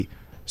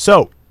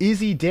So,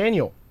 Izzy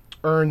Daniel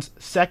earns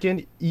her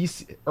second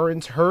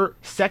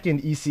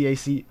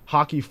ECAC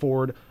Hockey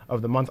Forward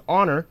of the Month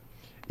honor.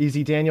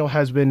 Izzy Daniel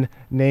has been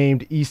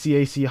named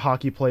ECAC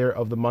Hockey Player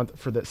of the Month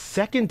for the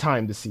second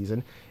time this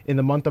season. In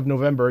the month of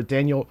November,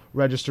 Daniel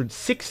registered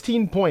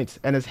 16 points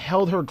and has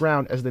held her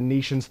ground as the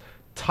nation's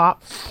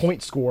top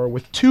point scorer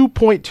with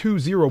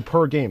 2.20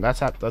 per game.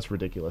 That's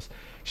ridiculous.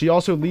 She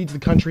also leads the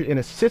country in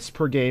assists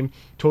per game,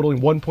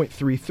 totaling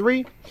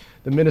 1.33.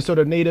 The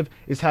Minnesota native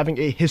is having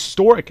a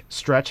historic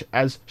stretch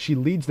as she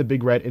leads the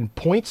Big Red in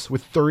points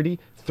with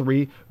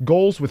 33,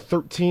 goals with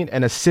 13,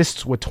 and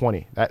assists with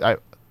 20.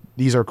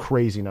 These are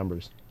crazy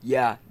numbers.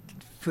 Yeah,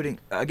 putting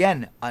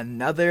again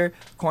another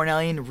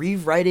Cornellian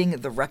rewriting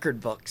the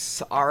record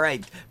books. All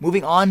right,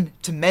 moving on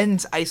to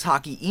men's ice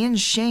hockey. Ian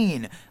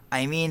Shane.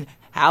 I mean,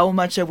 how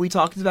much have we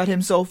talked about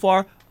him so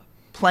far?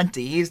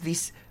 Plenty.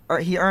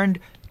 He earned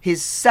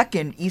his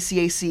second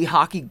ECAC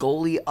Hockey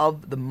Goalie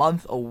of the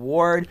Month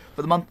award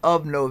for the month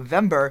of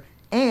November,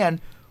 and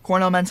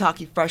Cornell men's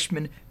hockey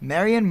freshman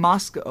Marian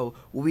Mosko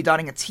will be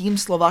donning a Team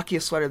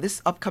Slovakia sweater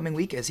this upcoming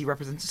week as he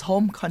represents his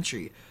home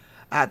country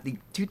at the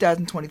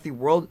 2023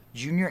 World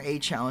Junior A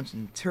Challenge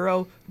in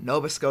Truro,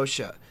 Nova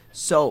Scotia.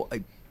 So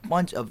a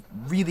bunch of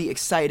really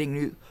exciting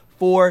news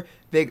for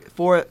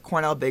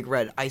Cornell Big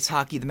Red ice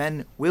hockey. The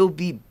men will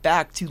be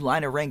back to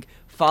line a rink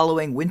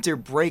following winter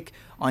break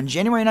on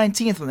January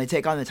 19th when they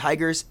take on the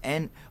Tigers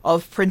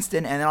of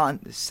Princeton, and on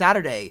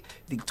Saturday,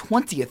 the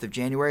 20th of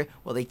January,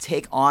 will they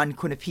take on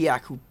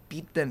Quinnipiac, who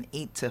beat them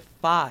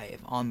 8-5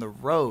 on the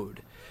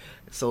road.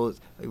 So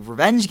a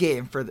revenge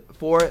game for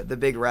the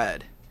Big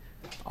Red.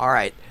 All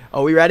right,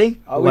 are we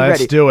ready?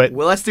 Let's do it.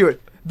 Well, let's do it.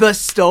 The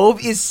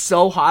stove is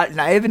so hot, and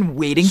I have been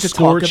waiting to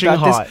talk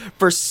about this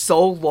for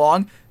so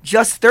long.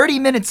 Just 30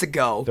 minutes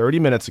ago,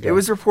 it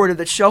was reported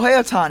that Shohei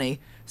Ohtani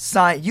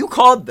signed. You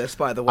called this,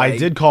 by the way. I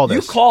did call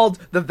this. You called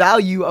the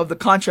value of the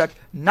contract,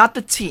 not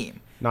the team.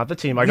 Not the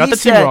team. I got the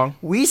team wrong.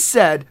 We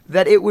said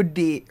that it would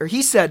be, or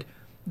he said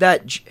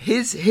that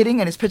his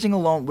hitting and his pitching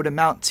alone would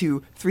amount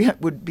to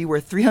would be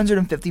worth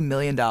 $350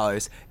 million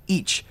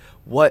each.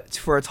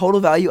 For a total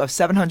value of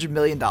 $700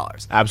 million.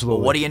 Absolutely.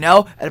 Well, what do you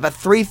know? At about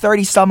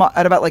 330 some odd,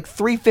 at about like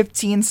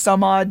 315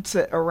 some odd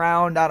to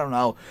around, I don't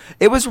know.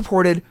 It was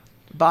reported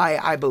by,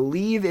 I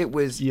believe it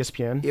was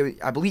ESPN.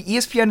 I believe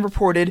ESPN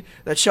reported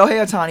that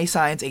Shohei Ohtani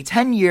signs a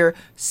 10-year,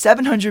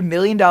 $700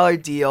 million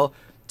deal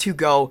to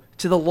go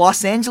to the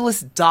Los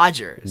Angeles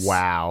Dodgers.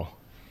 Wow.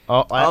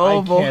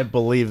 I can't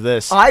believe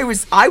this. I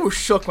was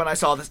shook when I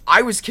saw this.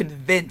 I was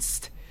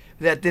convinced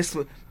that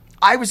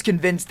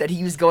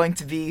he was going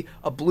to be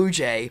a Blue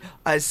Jay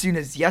as soon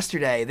as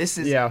yesterday. This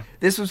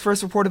was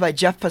first reported by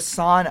Jeff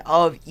Passan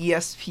of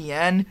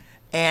ESPN,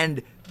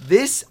 and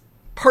this,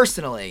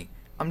 personally,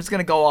 I'm just going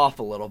to go off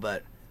a little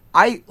bit.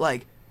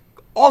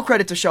 All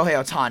credit to Shohei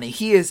Ohtani.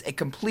 He is a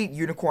complete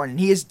unicorn, and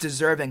he is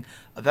deserving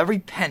of every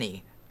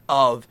penny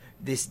of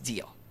this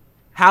deal.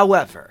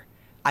 However,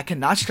 I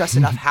cannot stress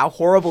enough how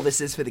horrible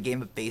this is for the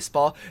game of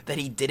baseball that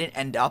he didn't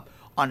end up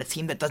on a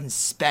team that doesn't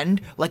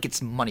spend like it's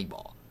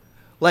Moneyball.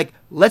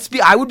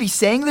 I would be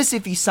saying this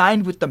if he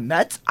signed with the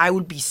Mets. I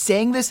would be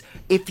saying this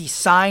if he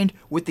signed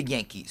with the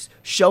Yankees.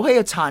 Shohei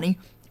Ohtani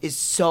is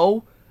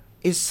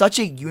such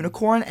a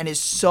unicorn and is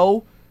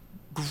so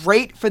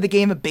great for the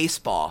game of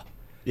baseball.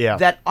 Yeah.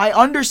 That I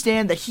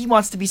understand that he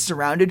wants to be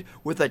surrounded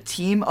with a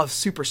team of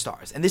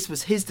superstars, and this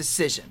was his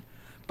decision.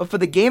 But for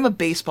the game of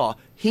baseball,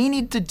 he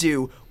needed to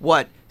do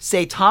what,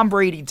 say, Tom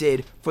Brady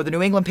did for the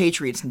New England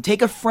Patriots and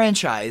take a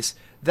franchise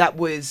that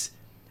was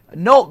a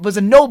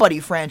nobody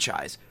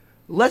franchise.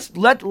 Let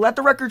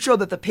the record show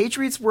that the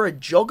Patriots were a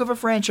joke of a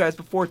franchise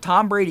before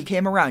Tom Brady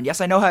came around. Yes,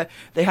 I know how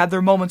they had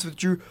their moments with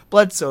Drew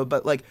Bledsoe,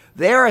 but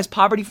they're as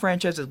poverty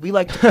franchise as we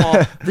like to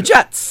call the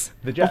Jets.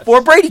 The Jets.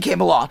 Before Brady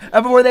came along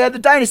and before they had the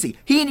dynasty.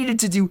 He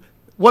needed to do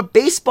what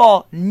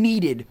baseball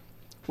needed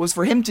was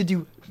for him to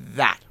do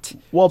that.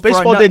 Well,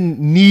 baseball didn't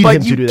need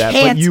him to do that,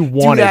 but you wanted.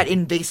 You can't do that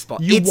in baseball.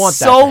 It's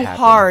so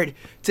hard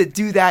to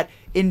do that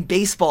in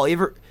baseball.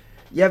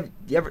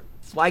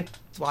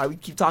 That's why we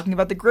keep talking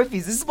about the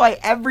Griffies. This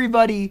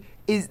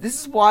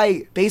is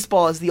why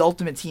baseball is the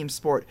ultimate team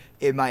sport,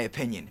 in my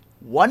opinion.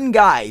 One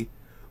guy,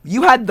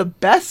 you had the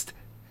best,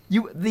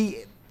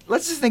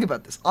 let's just think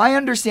about this. I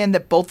understand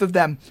that both of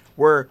them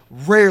were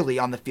rarely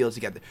on the field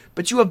together,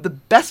 but you have the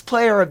best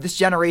player of this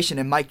generation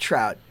in Mike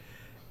Trout,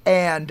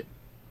 and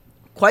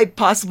quite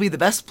possibly the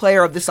best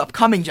player of this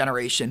upcoming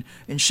generation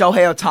in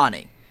Shohei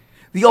Ohtani.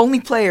 The only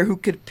player who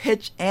could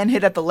pitch and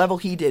hit at the level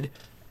he did,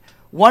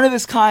 one of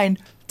his kind,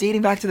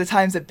 dating back to the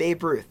times of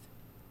Babe Ruth.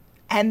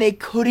 And they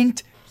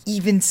couldn't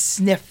even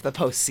sniff the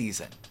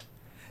postseason.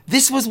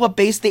 This was what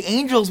the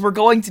Angels were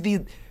going to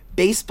be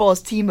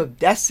baseball's team of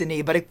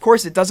destiny, but of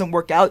course it doesn't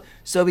work out,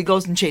 so he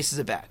goes and chases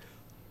it back.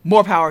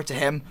 More power to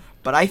him,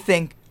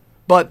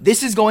 but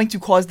this is going to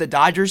cause the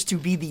Dodgers to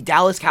be the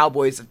Dallas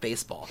Cowboys of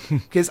baseball.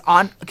 Because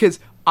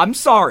I'm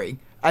sorry,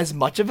 as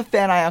much of a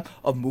fan I am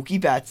of Mookie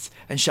Betts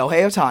and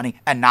Shohei Ohtani,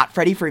 and not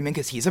Freddie Freeman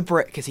because he's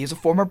a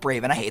former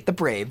Brave and I hate the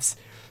Braves,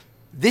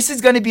 this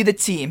is going to be the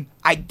team,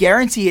 I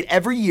guarantee it,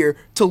 every year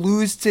to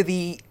lose to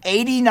the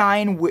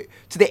 89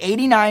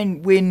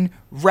 win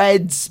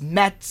Reds,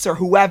 Mets, or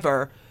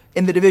whoever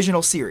in the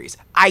divisional series.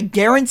 I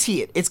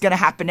guarantee it. It's going to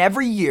happen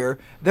every year.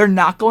 The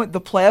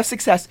playoff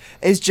success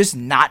is just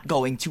not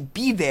going to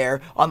be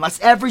there unless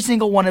every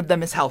single one of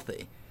them is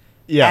healthy.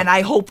 Yeah. And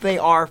I hope they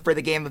are for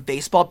the game of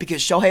baseball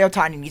because Shohei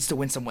Ohtani needs to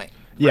win some wings.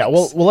 Yeah,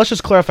 well, let's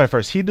just clarify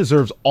first. He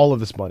deserves all of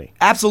this money.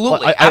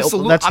 Absolutely,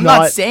 absolutely. I'm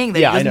not saying that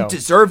he doesn't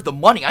deserve the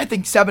money. I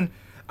think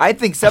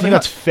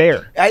that's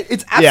fair.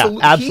 It's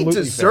absolutely he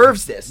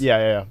deserves fair. this.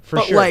 Yeah, for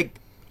sure. But like,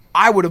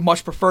 I would have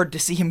much preferred to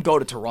see him go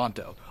to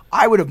Toronto.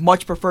 I would have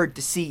much preferred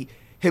to see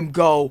him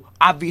go,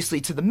 obviously,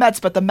 to the Mets,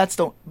 but the Mets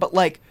don't. But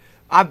the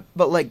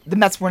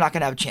Mets were not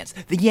going to have a chance.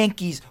 The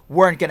Yankees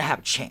weren't going to have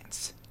a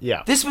chance.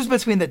 Yeah. This was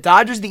between the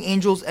Dodgers, the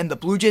Angels, and the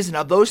Blue Jays, and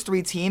of those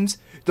three teams,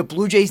 the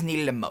Blue Jays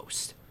needed him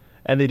most.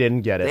 And they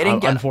didn't get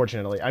it,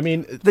 unfortunately. I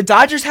mean, the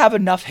Dodgers have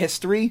enough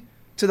history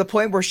to the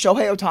point where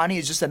Shohei Ohtani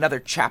is just another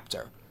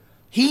chapter.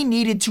 He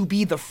needed to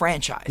be the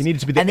franchise. He needed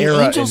to be the era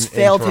And the Angels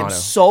failed in him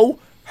so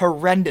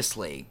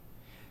horrendously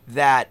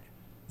that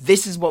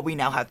this is what we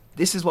now have.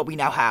 This is what we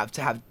now have,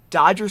 to have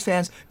Dodgers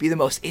fans be the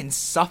most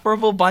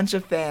insufferable bunch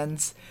of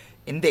fans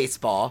in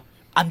baseball.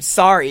 I'm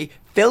sorry,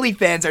 Philly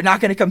fans are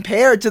not going to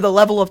compare to the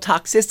level of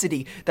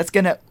toxicity that's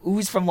going to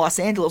ooze from Los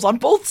Angeles on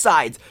both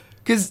sides.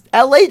 Because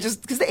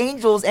because the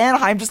Angels,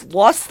 Anaheim just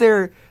lost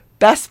their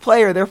best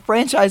player, their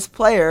franchise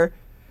player,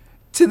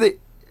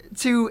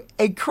 to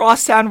a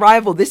crosstown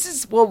rival.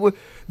 This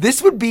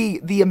would be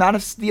the amount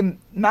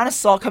of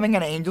salt coming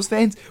on Angels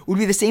fans would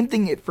be the same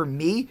thing for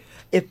me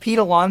if Pete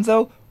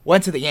Alonso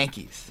went to the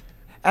Yankees.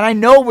 And I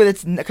know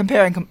it's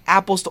comparing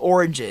apples to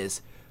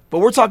oranges, but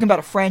we're talking about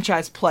a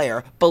franchise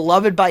player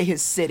beloved by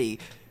his city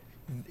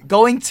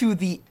going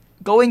to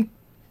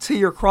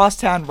your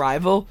crosstown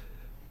rival.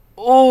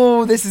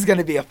 Oh, this is going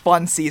to be a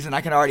fun season.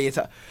 I can already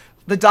tell.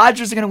 The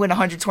Dodgers are going to win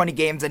 120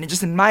 games, and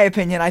just in my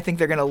opinion, I think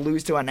they're going to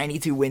lose to a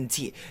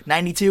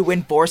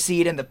 92-win 4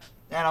 seed in the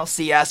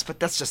NLCS, but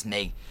that's just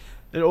me.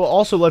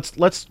 Also,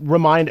 let's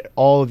remind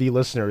all of the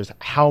listeners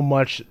how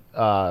much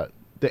the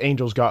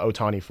Angels got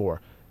Ohtani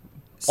for.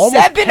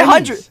 Almost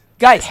 700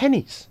 guys.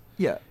 Pennies.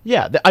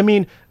 Yeah. I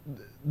mean,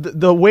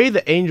 the way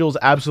the Angels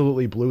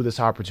absolutely blew this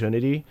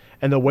opportunity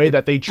and the way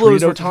that they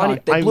treated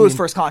Ohtani. They blew his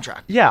first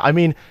contract. Yeah, I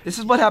mean. This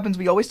is what happens.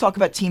 We always talk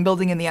about team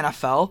building in the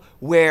NFL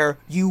where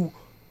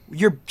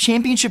your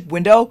championship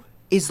window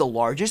is the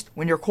largest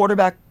when your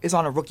quarterback is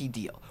on a rookie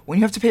deal. When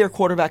you have to pay your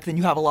quarterback, then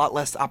you have a lot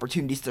less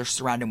opportunities to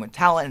surround him with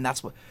talent,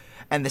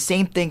 and the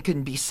same thing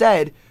can be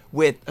said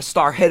with a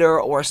star hitter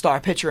or a star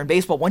pitcher in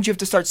baseball. Once you have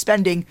to start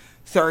spending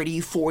 $30,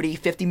 $40,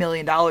 $50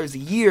 million a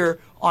year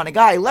on a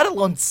guy, let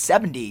alone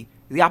 70,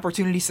 the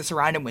opportunities to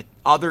surround him with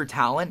other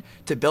talent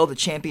to build a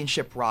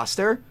championship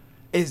roster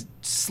is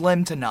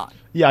slim to none.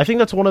 Yeah, I think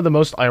that's one of the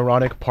most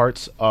ironic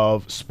parts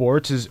of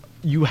sports is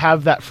you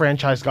have that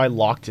franchise guy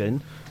locked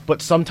in,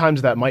 but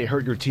sometimes that might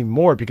hurt your team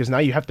more because now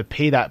you have to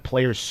pay that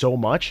player so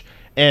much.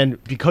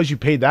 And because you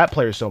paid that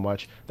player so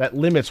much, that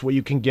limits what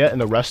you can get in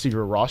the rest of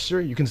your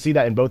roster. You can see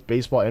that in both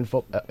baseball and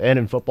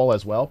in football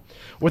as well.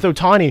 With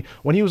Ohtani,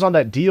 when he was on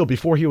that deal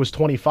before he was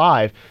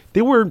 25,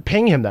 they weren't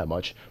paying him that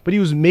much, but he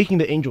was making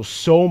the Angels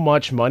so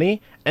much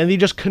money, and they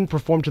just couldn't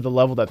perform to the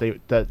level that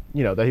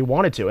he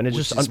wanted to, and it's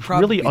just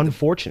really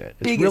unfortunate.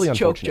 It's really unfortunate. Biggest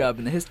choke job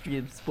in the history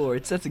of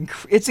sports.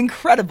 It's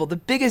incredible. The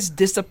biggest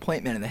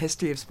disappointment in the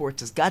history of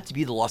sports has got to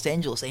be the Los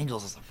Angeles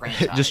Angels as a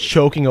franchise. Just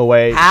choking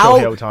away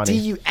Shohei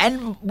Ohtani.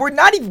 And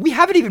we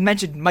haven't even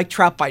mentioned Mike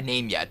Trout by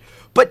name yet,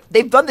 but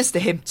they've done this to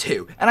him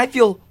too, and I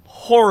feel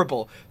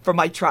horrible for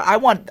Mike Trout.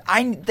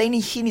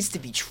 He needs to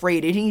be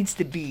traded. He needs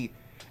to be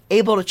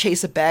able to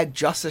chase a bag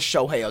just as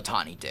Shohei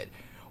Ohtani did.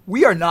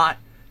 We are not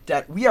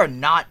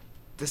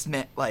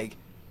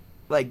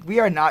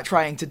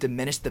trying to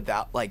diminish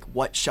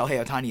what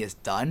Shohei Ohtani has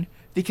done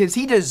because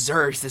he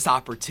deserves this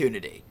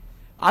opportunity.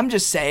 I'm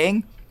just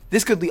saying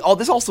this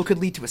also could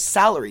lead to a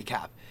salary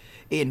cap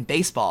in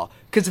baseball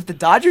because if the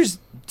Dodgers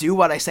do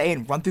what I say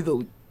and run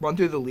through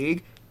the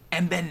league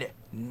and then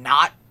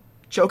not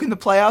choke in the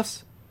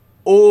playoffs,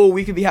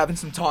 we could be having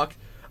some talk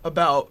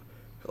about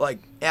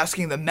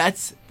asking the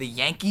Mets, the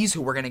Yankees,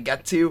 who we're going to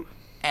get to,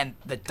 and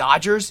the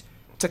Dodgers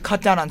to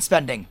cut down on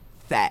spending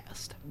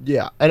fast.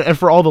 Yeah, and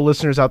for all the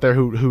listeners out there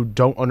who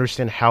don't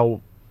understand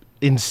how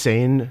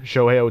insane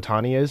Shohei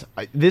Ohtani is,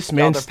 this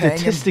man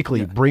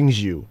statistically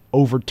brings you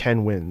over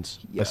 10 wins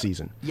a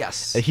season.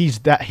 Yes. He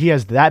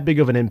has that big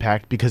of an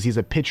impact because he's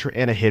a pitcher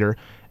and a hitter.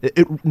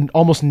 It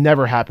almost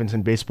never happens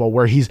in baseball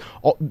where he's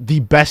the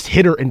best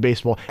hitter in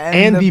baseball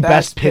and the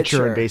best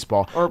pitcher in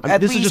baseball.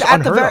 This is just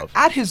unheard of.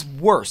 At his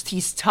worst,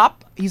 he's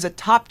a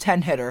top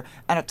 10 hitter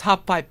and a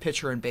top 5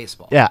 pitcher in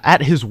baseball. Yeah,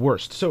 at his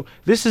worst. So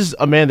this is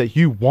a man that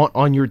you want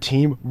on your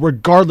team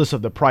regardless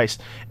of the price.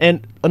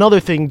 And another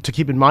thing to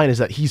keep in mind is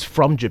that he's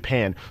from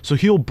Japan. So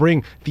he'll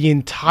bring the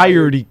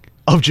entirety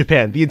of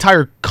Japan, the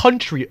entire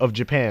country of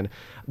Japan,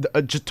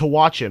 just to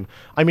watch him.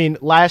 I mean,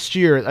 last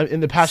year,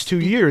 in the past 2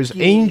 years,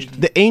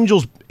 the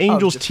Angels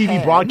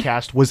TV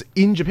broadcast was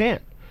in Japan.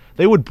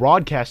 they would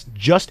broadcast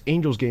just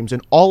Angels games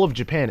in all of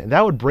Japan, and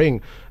that would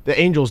bring the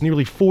Angels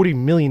nearly $40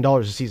 million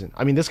a season.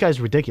 I mean, this guy's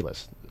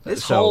ridiculous.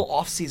 This whole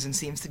offseason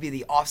seems to be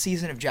the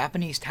offseason of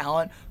Japanese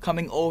talent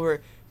coming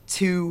over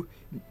to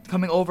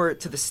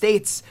the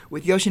States,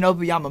 with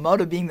Yoshinobu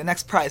Yamamoto being the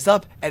next prize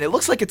up, and it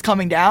looks like it's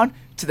coming down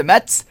to the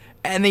Mets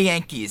and the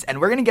Yankees, and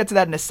we're going to get to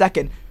that in a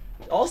second.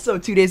 Also,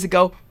 2 days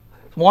ago,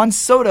 Juan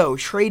Soto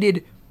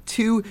traded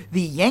to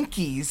the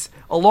Yankees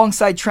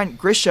alongside Trent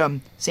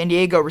Grisham. San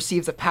Diego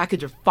receives a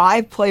package of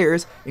 5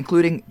 players,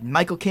 including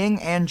Michael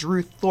King and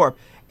Drew Thorpe,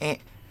 and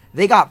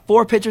they got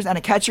 4 pitchers and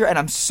a catcher, and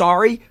I'm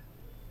sorry,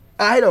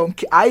 I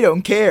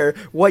don't care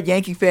what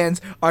Yankee fans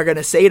are going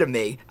to say to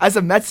me. As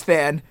a Mets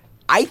fan,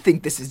 I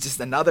think this is just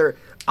another...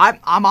 I'm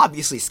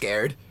obviously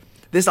scared.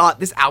 This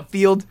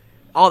outfield...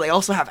 Oh, they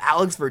also have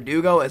Alex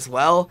Verdugo as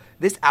well.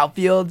 This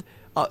outfield,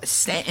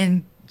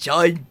 Stanton,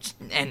 Judge,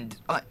 and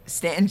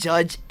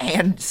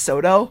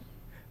Soto.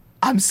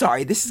 I'm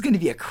sorry, this is going to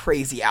be a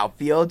crazy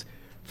outfield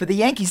for the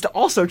Yankees to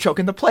also choke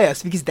in the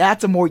playoffs, because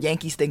that's a more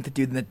Yankees thing to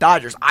do than the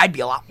Dodgers. I'd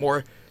be a lot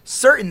more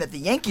certain that the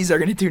Yankees are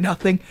going to do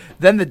nothing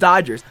than the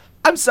Dodgers.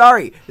 I'm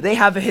sorry, they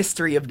have a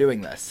history of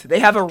doing this. They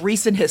have a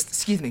recent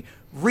history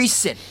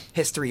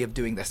of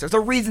doing this. There's a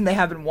reason they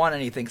haven't won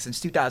anything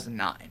since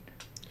 2009.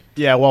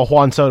 Yeah, well,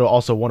 Juan Soto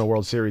also won a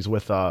World Series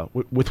with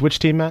which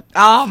team, Matt?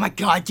 Oh my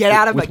God! Get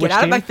out of my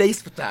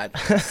face with that.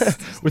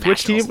 With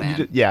which team?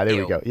 Yeah, there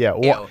we go.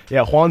 Yeah,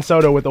 yeah, Juan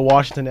Soto with the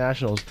Washington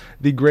Nationals,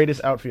 the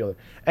greatest outfielder.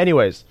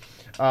 Anyways,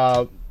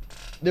 there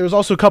was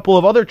also a couple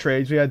of other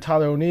trades. We had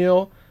Tyler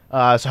O'Neill.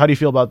 So how do you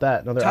feel about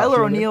that?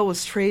 Tyler O'Neill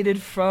was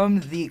traded from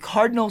the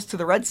Cardinals to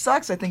the Red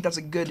Sox. I think that's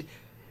a good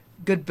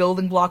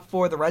building block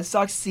for the Red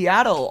Sox.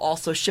 Seattle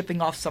also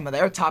shipping off some of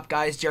their top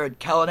guys. Jared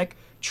Kelenic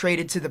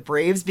traded to the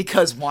Braves,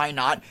 because why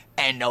not?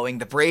 And knowing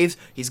the Braves,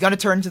 he's going to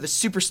turn into the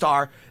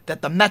superstar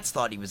that the Mets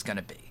thought he was going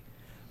to be.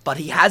 But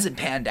he hasn't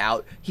panned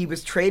out. He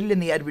was traded in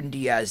the Edwin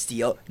Diaz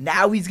deal.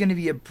 Now he's going to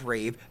be a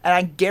Brave. And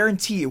I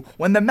guarantee you,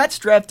 when the Mets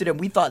drafted him,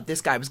 we thought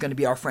this guy was going to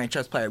be our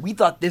franchise player. We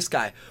thought this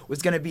guy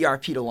was going to be our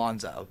Pete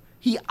Alonso.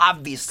 He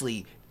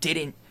obviously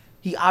didn't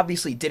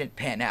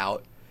pan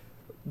out.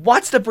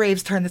 Watch the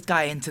Braves turn this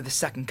guy into the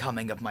second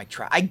coming of Mike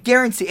Trout. I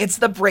guarantee it's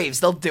the Braves.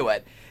 They'll do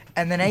it.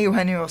 And then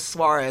Eugenio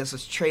Suarez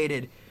was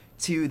traded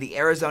to the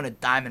Arizona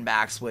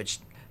Diamondbacks, which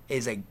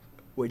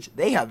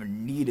they have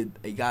needed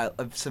a guy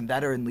of some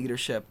veteran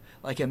leadership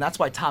like him. That's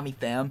why Tommy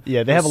Pham.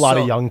 Yeah, they have a lot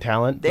of young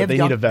talent, but they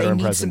need a veteran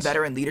presence. They need some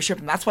veteran leadership,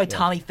 and that's why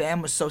Tommy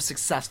Pham was so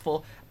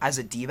successful as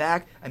a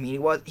D-back. I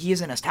mean, he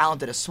isn't as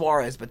talented as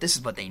Suarez, but this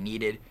is what they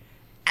needed.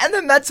 And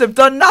the Mets have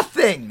done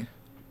nothing.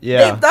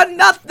 Yeah, they've done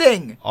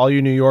nothing. All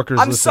you New Yorkers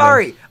I'm listening.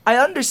 Sorry. I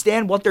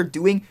understand what they're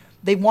doing.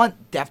 They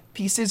want depth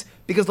pieces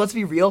because, let's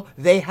be real,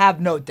 they have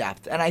no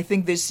depth. And I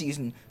think this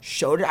season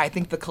showed it. I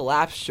think the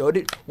collapse showed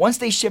it. Once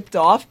they shipped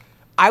off,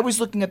 I was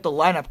looking at the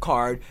lineup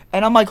card,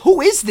 and I'm like, who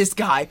is this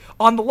guy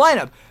on the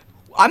lineup?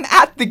 I'm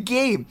at the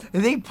game.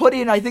 And they put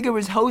in, I think it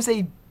was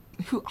Jose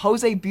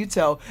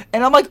Buto,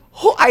 and I'm like,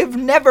 I've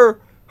never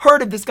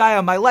heard of this guy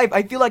in my life.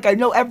 I feel like I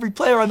know every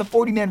player on the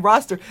 40-man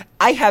roster.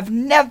 I have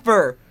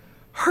never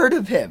heard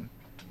of him.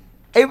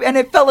 And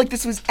it felt like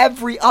this was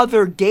every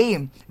other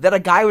game that a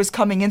guy was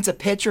coming into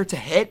pitch or to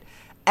hit,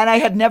 and I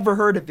had never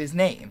heard of his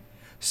name.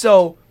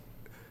 So,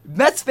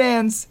 Mets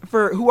fans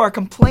who are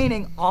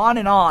complaining on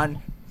and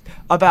on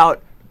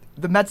about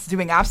the Mets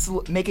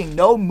making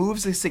no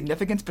moves of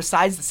significance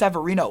besides the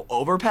Severino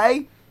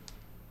overpay,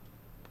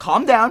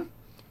 calm down.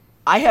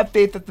 I have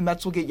faith that the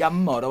Mets will get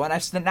Yamamoto,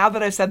 and now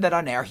that I've said that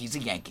on air, he's a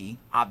Yankee,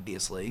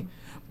 obviously.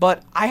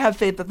 But I have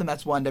faith that the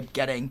Mets will end up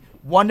getting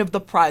one of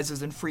the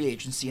prizes in free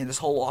agency, and this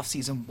whole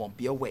offseason won't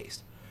be a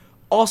waste.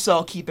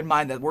 Also, keep in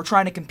mind that we're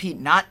trying to compete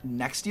not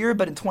next year,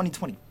 but in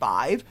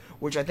 2025,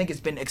 which I think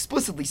has been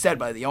explicitly said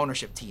by the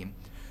ownership team.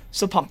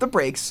 So pump the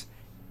brakes.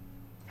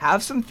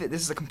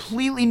 This is a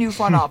completely new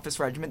front office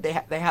regiment.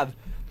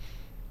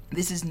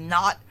 This is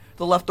not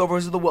the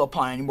leftovers of the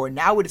Wilpon anymore.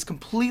 Now it is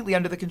completely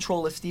under the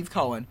control of Steve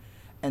Cohen,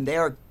 and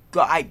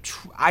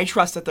I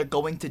trust that they're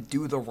going to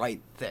do the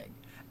right thing.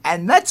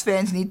 And Mets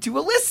fans need to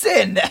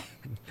listen.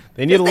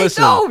 They need to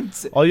listen.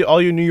 Don't. All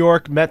you New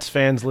York Mets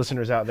fans,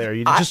 listeners out there,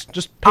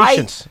 just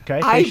patience, okay?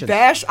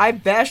 Patience. I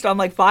bashed on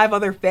like 5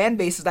 other fan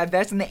bases. I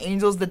bashed on the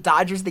Angels, the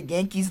Dodgers, the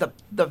Yankees,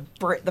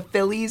 the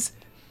Phillies.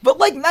 But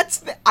like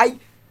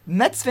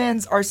Mets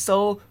fans are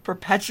so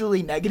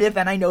perpetually negative,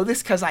 and I know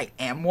this because I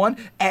am one,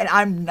 and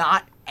I'm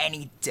not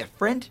any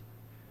different.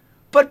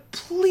 But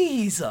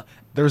please.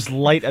 There's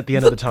light at the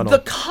end of the tunnel.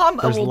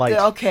 There's light.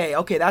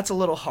 Okay, that's a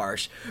little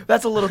harsh.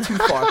 That's a little too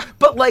far.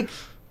 But like,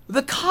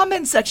 the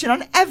comment section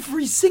on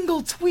every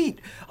single tweet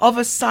of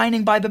a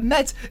signing by the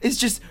Mets is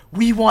just,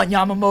 we want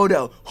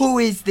Yamamoto. Who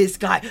is this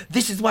guy?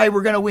 This is why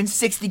we're going to win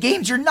 60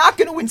 games. You're not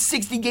going to win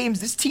 60 games.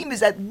 This team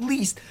is at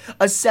least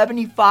a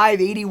 75,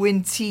 80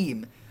 win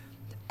team.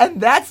 And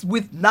that's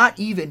with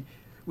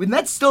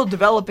Mets still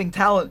developing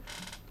talent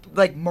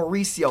like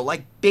Mauricio,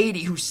 like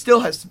Beatty, who still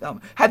has...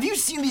 have you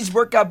seen these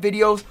workout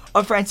videos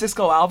of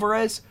Francisco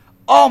Alvarez?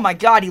 Oh my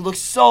God, he looks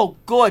so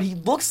good. He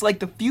looks like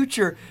the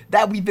future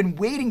that we've been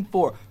waiting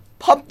for.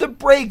 Pump the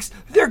brakes.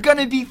 They're going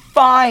to be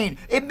fine.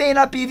 It may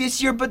not be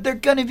this year, but they're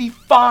going to be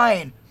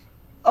fine.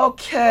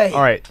 Okay.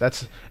 All right,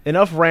 that's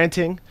enough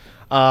ranting.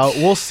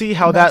 We'll see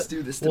how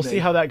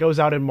that goes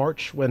out in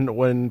March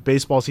when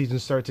baseball season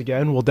starts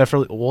again. We'll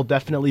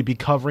definitely be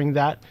covering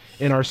that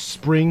in our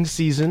spring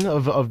season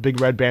of Big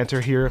Red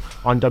Banter here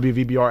on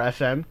WVBR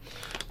FM.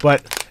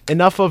 But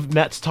enough of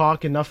Mets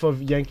talk, enough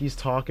of Yankees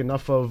talk,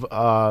 enough of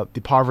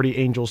the Poverty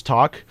Angels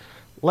talk.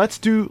 Let's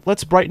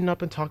brighten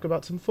up and talk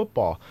about some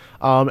football.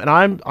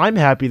 And I'm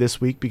happy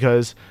this week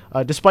because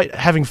despite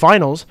having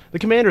finals, the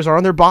Commanders are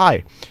on their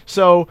bye.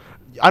 So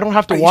I don't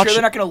have to watch. Are you sure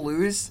they're not going to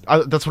lose?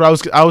 That's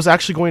what I was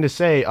actually going to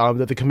say,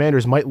 that the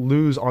Commanders might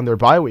lose on their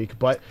bye week.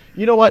 But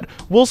you know what?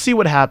 We'll see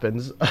what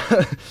happens.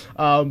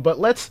 But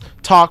let's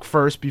talk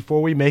first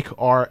before we make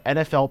our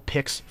NFL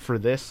picks for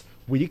this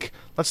week.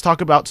 Let's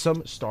talk about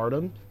some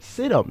stardom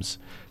sit-ems.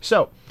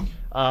 So,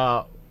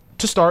 to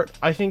start,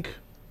 I think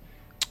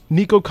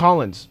Nico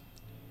Collins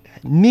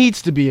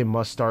needs to be a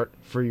must-start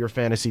for your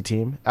fantasy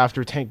team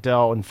after Tank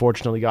Dell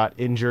unfortunately got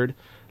injured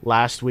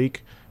last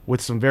week with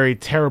some very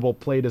terrible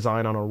play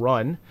design on a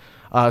run.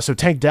 So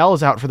Tank Dell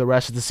is out for the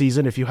rest of the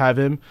season if you have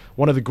him.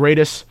 One of the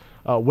greatest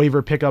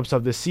waiver pickups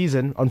of this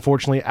season,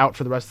 unfortunately out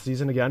for the rest of the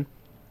season again.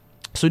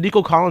 So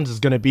Nico Collins is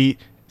going to be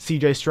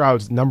C.J.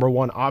 Stroud's number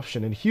one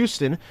option in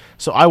Houston.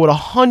 So I would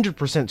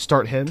 100%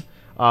 start him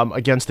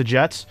against the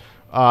Jets.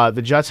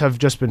 The Jets have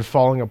just been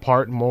falling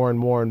apart more and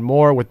more and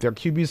more with their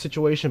QB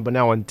situation, but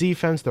now on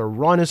defense, their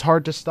run is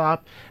hard to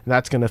stop, and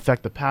that's going to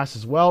affect the pass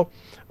as well.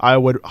 I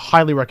would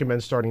highly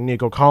recommend starting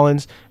Nico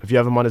Collins if you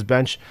have him on his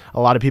bench.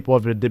 A lot of people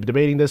have been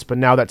debating this, but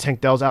now that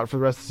Tank Dell's out for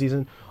the rest of the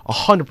season,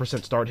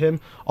 100% start him,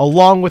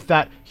 along with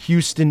that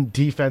Houston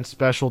defense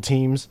special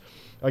teams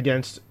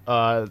against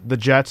the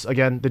Jets.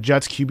 Again, the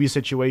Jets QB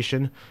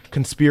situation,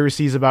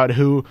 conspiracies about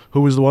who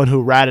was the one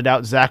who ratted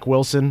out Zach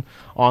Wilson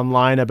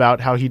online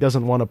about how he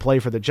doesn't want to play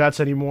for the Jets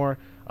anymore.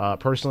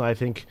 Personally, I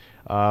think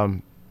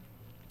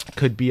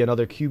could be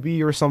another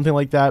QB or something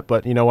like that.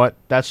 But you know what?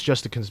 That's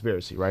just a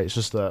conspiracy, right? It's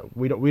just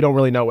we don't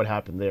really know what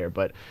happened there.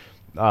 But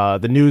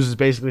the news is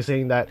basically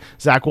saying that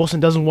Zach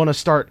Wilson doesn't want to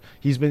start.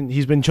 He's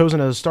been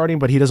chosen as starting,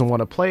 but he doesn't want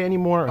to play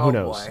anymore. Who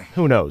knows? Boy.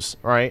 Who knows?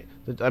 All right.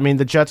 I mean,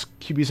 the Jets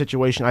QB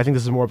situation, I think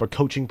this is more of a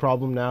coaching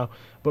problem now.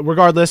 But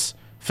regardless,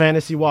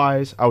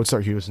 fantasy-wise, I would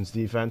start Houston's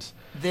defense.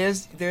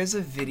 There's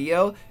a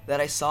video that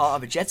I saw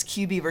of a Jets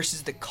QB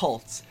versus the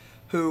Colts,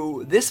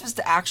 who this was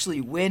to actually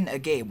win a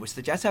game, which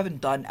the Jets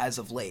haven't done as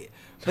of late.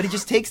 But he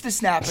just takes the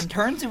snap and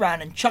turns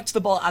around and chucks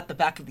the ball at the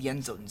back of the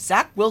end zone.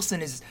 Zach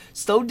Wilson is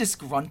so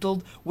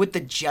disgruntled with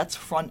the Jets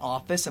front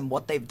office and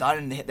what they've done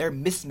and their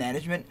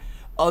mismanagement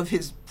of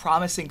his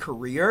promising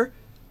career.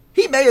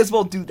 He may as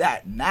well do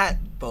that, and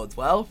that bodes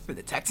well for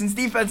the Texans'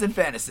 defense and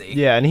fantasy.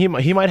 Yeah, and he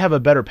might have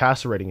a better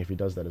passer rating if he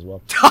does that as well.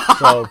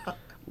 So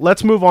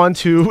let's move on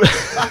to...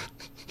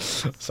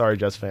 Sorry,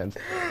 Jets fans.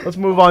 Let's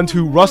move on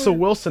to Russell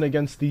Wilson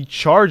against the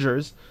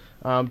Chargers.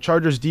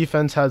 Chargers'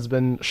 defense has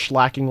been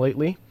slacking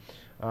lately.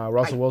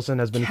 Russell Wilson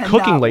has been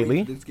cooking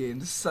lately. This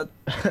game.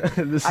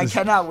 I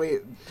cannot wait.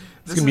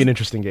 It's going to be an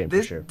interesting game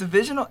for sure.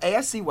 Divisional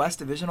AFC West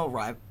divisional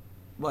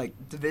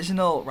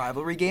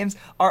rivalry games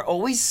are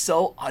always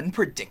so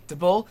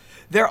unpredictable.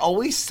 They're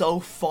always so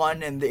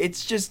fun, and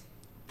it's just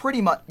pretty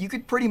much you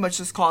could pretty much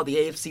just call the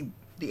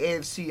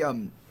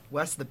AFC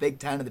West the Big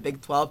 10 and the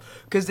Big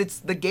 12 because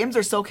the games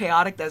are so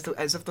chaotic as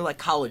if they're like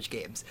college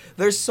games.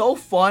 They're so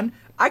fun.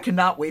 I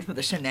cannot wait for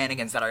the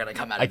shenanigans that are going to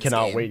come out of this game.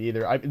 I cannot wait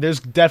either. There's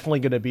definitely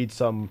going to be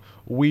some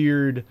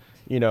weird,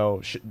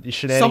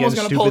 shenanigans, someone's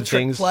going to pull a trick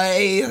things.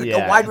 Play.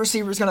 Yeah. A wide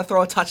receiver's going to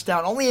throw a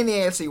touchdown. Only in the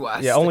AFC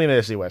West. Yeah, only in the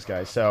AFC West,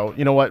 guys. So,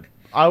 you know what?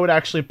 I would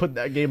actually put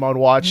that game on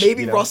watch.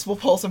 Maybe Russ will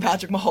pull some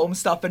Patrick Mahomes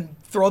stuff and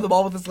throw the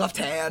ball with his left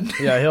hand.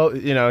 Yeah,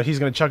 he's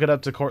going to chuck it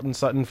up to Cortland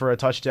Sutton for a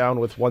touchdown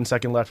with 1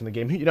 second left in the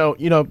game.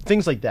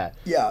 Things like that.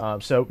 Yeah.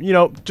 So,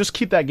 just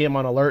keep that game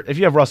on alert. If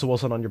you have Russell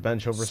Wilson on your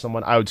bench over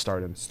someone, I would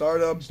start him.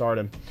 Start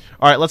him.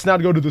 All right, let's now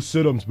go to the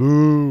sit-ems.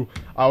 Boo.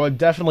 I would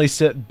definitely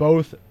sit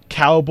both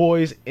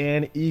Cowboys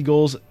and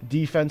Eagles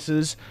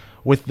defenses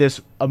with this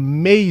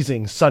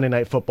amazing Sunday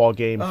Night Football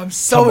game. I'm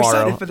so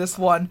excited for this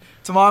one.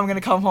 Tomorrow I'm going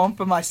to come home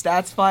from my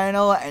stats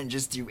final and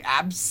just do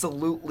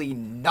absolutely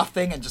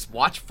nothing and just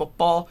watch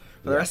football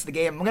for the rest of the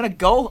game. I'm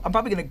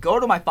probably going to go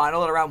to my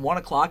final at around 1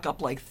 o'clock,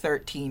 up like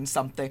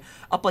 13-something,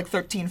 up like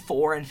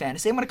 13-4 in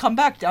fantasy. I'm going to come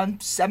back down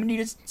 70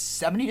 to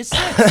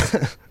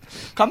 6.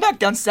 Come back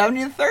down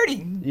 70 to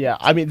 30. Yeah,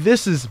 I mean,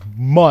 this is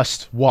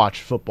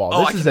must-watch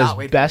football. This is as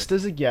best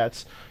as it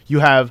gets. You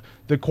have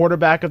the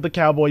quarterback of the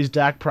Cowboys,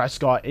 Dak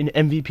Prescott, in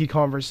MVP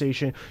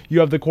conversation.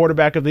 You have the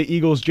quarterback of the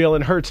Eagles,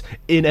 Jalen Hurts,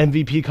 in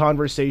MVP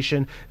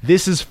conversation.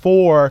 This is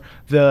for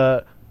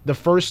the the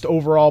first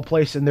overall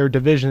place in their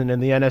division in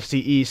the NFC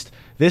East.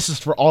 This is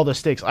for all the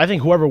stakes. I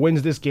think whoever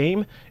wins this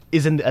game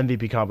is in the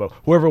MVP combo.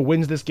 Whoever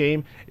wins this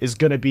game is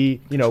going to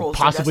be,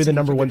 possibly the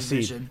number 1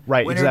 seed.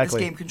 Right, Winner exactly.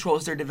 of this game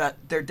controls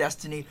their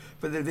destiny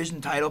for the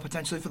division title,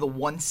 potentially for the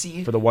 1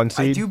 seed. For the 1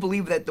 seed. I do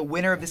believe that the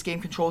winner of this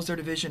game controls their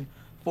division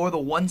for the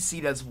 1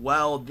 seed as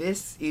well.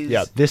 This is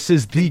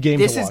the game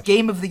to watch. This is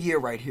game of the year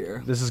right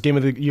here. This is game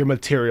of the year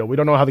material. We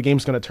don't know how the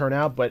game's going to turn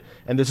out,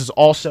 and this is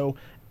also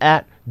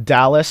at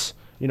Dallas.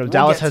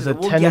 Dallas has a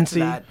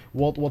tendency.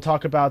 We'll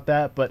talk about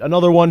that. But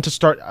another one to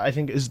start, I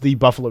think, is the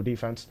Buffalo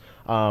defense.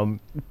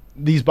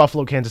 These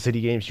Buffalo-Kansas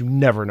City games, you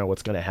never know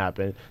what's going to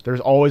happen.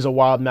 There's always a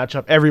wild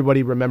matchup.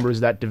 Everybody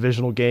remembers that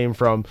divisional game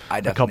from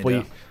a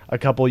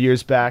couple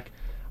years back.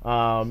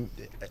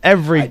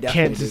 Every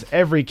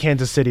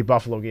Kansas City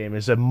Buffalo game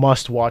is a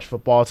must-watch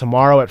football.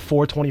 Tomorrow at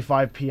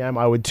 4:25 p.m.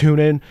 I would tune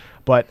in,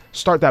 but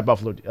sit the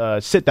Buffalo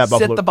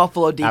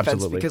defense.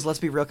 Absolutely. Because let's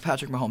be real,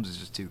 Patrick Mahomes is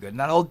just too good. And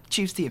that whole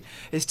Chiefs team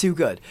is too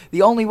good.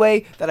 The only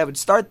way that I would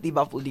start the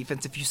Buffalo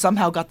defense if you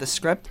somehow got the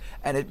script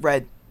and it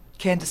read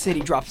Kansas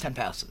City drops 10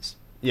 passes.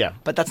 Yeah,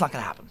 but that's not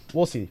going to happen.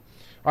 We'll see.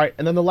 All right,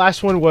 and then the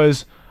last one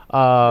was.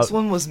 This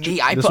one was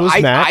me.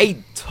 Matt.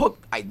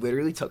 I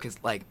literally took his,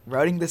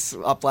 writing this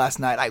up last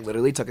night, I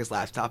literally took his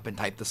laptop and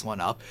typed this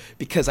one up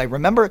because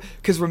remember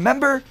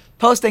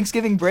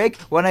post-Thanksgiving break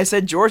when I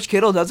said George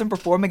Kittle doesn't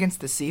perform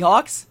against the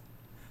Seahawks?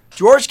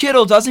 George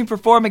Kittle doesn't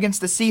perform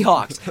against the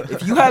Seahawks.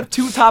 If you have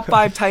 2 top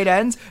 5 tight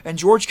ends and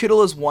George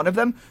Kittle is one of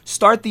them,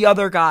 start the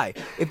other guy.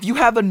 If you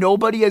have a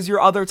nobody as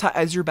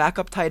your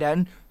backup tight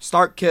end,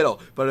 start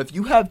Kittle. But if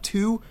you have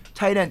 2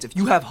 tight ends, if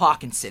you have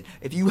Hawkinson,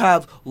 if you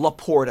have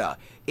Laporta,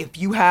 if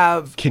you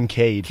have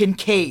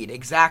Kincaid,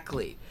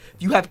 exactly.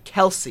 If you have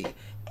Kelsey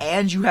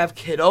and you have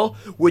Kittle,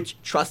 which,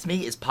 trust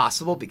me, is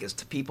possible because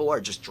people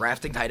are just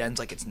drafting tight ends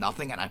like it's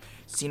nothing, and I've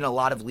seen a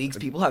lot of leagues,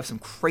 people have some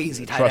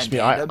crazy tight end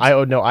tandems.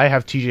 I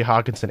have TJ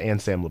Hawkinson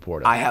and Sam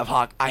Laporta. I have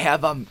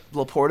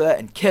Laporta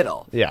and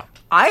Kittle. Yeah.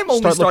 I'm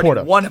only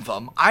starting one of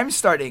them. I'm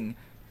starting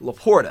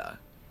Laporta.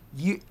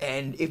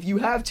 And if you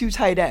have 2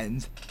 tight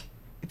ends,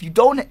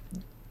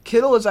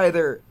 Kittle is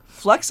either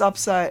flex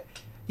upside.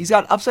 He's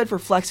got upside for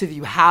flex if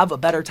you have a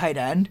better tight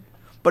end.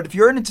 But if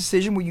you're in a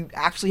decision where you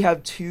actually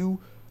have 2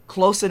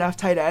 close enough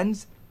tight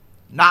ends,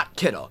 not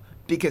Kittle.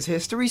 Because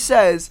history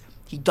says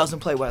he doesn't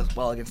play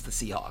well against the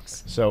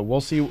Seahawks. So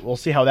we'll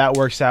see how that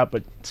works out.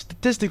 But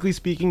statistically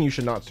speaking, you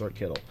should not start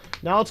Kittle.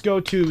 Now let's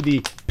go to the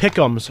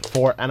pick'ems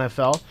for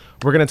NFL.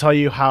 We're going to tell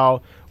you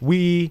how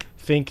we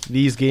think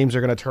these games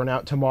are going to turn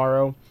out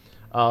tomorrow.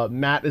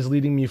 Matt is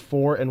leading me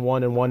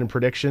 4-1 in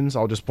predictions.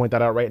 I'll just point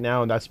that out right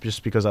now, and that's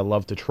just because I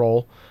love to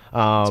troll.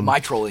 It's my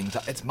trolling.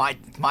 It's my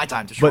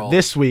time to troll. But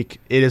this week,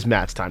 it is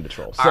Matt's time to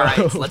troll. So. All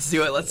right, let's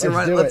do it. Let's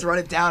run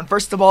it down.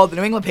 First of all, the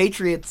New England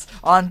Patriots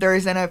on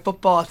Thursday Night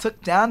Football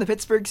took down the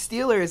Pittsburgh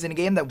Steelers in a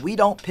game that we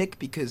don't pick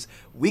because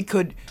we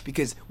can't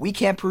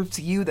prove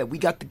to you that we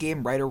got the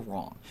game right or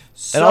wrong.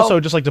 So, and also,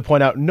 just like to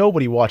point out,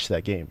 nobody watched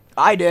that game.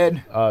 I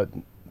did.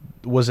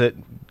 Was it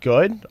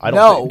good? I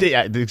don't know.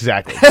 Yeah,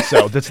 exactly.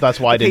 So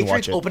that's why I didn't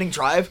watch it. The Patriots' opening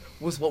drive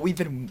was what we've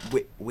been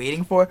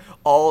waiting for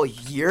all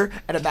year,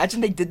 and imagine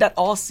they did that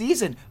all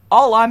season.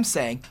 All I'm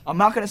saying, I'm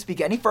not going to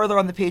speak any further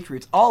on the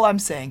Patriots. All I'm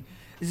saying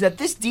is that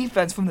this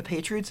defense from the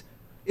Patriots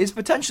is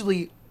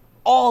potentially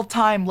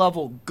all-time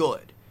level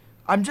good.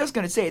 I'm just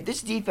going to say it.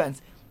 This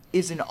defense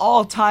is an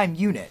all-time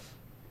unit.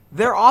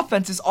 Their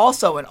offense is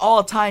also an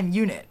all-time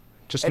unit.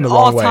 Just in the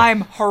wrong way. An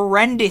all-time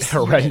horrendous.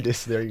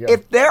 Horrendous. There you go.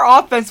 If their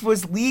offense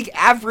was league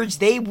average,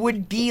 they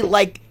would be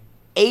like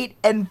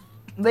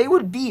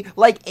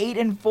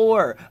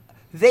 8-4.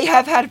 They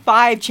have had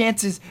 5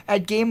 chances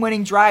at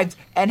game-winning drives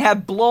and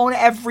have blown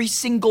every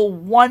single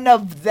one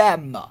of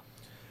them.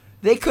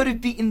 They could have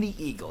beaten the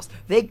Eagles.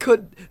 They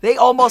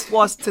almost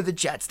lost to the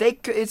Jets. They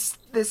could have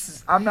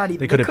beaten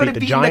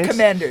the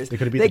Commanders. They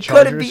could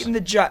have beaten the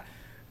Chargers.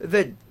 They could have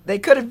beaten they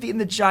could have beaten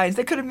the Giants.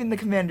 They could have beaten the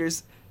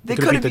Commanders. They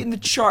could have beaten the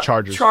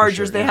Chargers. Sure,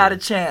 they had a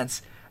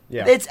chance.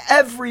 Yeah. It's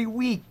every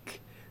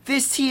week.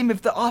 This team,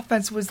 if the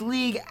offense was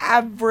league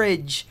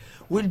average,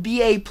 would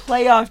be a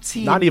playoff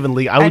team. Not even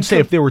league. I would say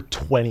if they were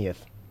 20th.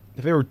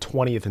 If they were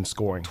 20th in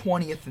scoring.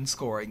 20th in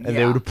scoring, and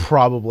they would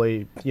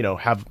probably,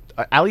 have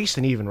at least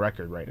an even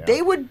record right now.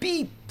 They would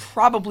be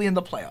probably in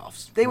the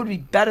playoffs. They would be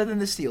better than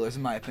the Steelers,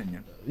 in my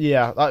opinion.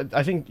 Yeah,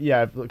 I think,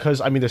 because,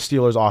 the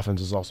Steelers'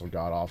 offense is also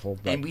god-awful.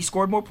 And we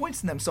scored more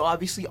points than them, so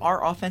obviously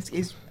our offense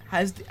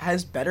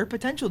has better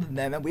potential than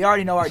them, and we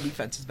already know our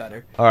defense is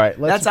better. All right,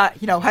 that's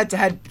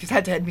head-to-head, because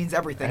head-to-head means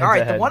everything. All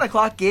right, the 1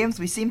 o'clock games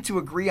we seem to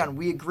agree on.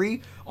 We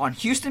agree on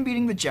Houston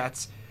beating the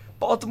Jets,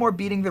 Baltimore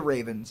beating the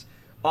Ravens.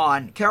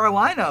 On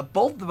Carolina,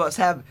 both of us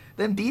have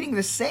them beating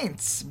the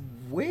Saints.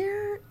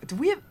 Do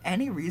we have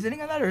any reasoning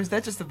on that, or is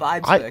that just a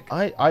vibes pick?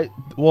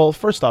 Well,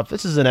 first off,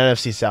 this is an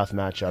NFC South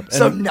matchup.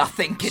 So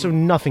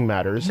nothing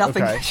matters.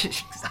 Nothing. Okay?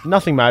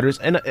 Nothing matters.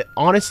 And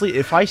honestly,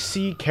 if I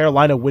see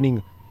Carolina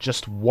winning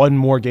just one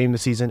more game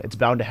this season. It's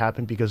bound to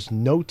happen because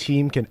no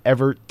team can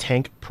ever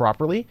tank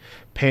properly.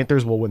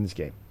 Panthers will win this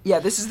game. Yeah,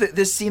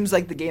 this seems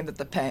like the game that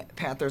the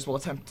Panthers will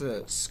attempt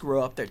to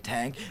screw up their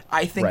tank.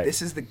 I think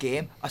this is the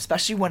game,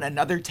 especially when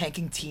another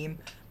tanking team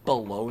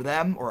below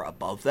them or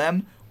above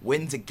them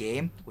wins a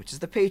game, which is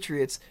the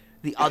Patriots.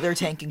 The other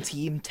tanking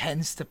team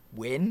tends to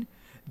win.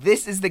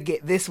 This is the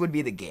This would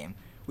be the game.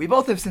 We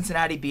both have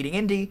Cincinnati beating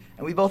Indy,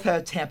 and we both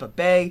have Tampa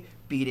Bay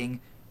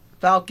beating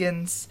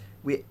Falcons.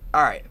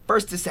 All right,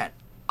 first descent.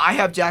 I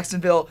have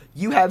Jacksonville.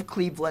 You have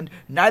Cleveland.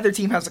 Neither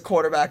team has a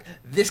quarterback.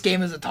 This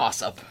game is a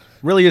toss-up.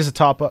 Really is a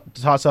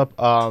toss-up.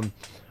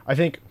 I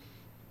think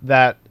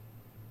that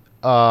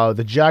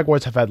the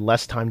Jaguars have had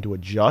less time to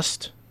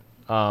adjust.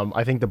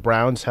 I think the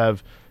Browns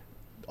have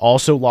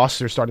also lost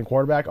their starting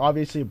quarterback,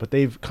 obviously, but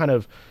they've kind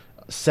of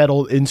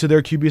settled into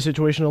their QB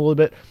situation a little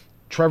bit.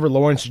 Trevor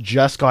Lawrence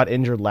just got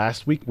injured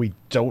last week. We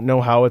don't know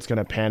how it's going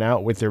to pan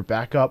out with their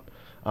backup.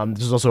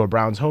 This is also a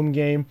Browns home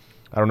game.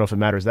 I don't know if it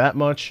matters that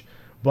much.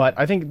 But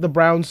I think the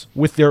Browns,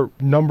 with their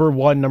number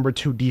 1, number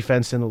 2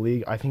 defense in the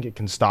league, I think it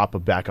can stop a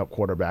backup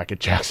quarterback at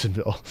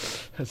Jacksonville.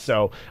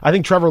 So I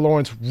think Trevor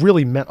Lawrence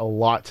really meant a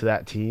lot to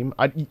that team.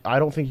 I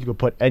don't think you could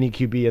put any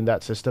QB in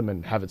that system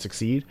and have it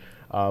succeed.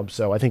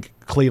 So I think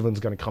Cleveland's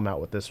going to come out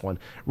with this one.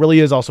 Really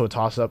is also a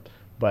toss-up,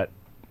 but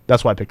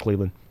that's why I picked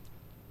Cleveland.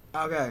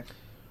 Okay.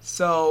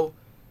 So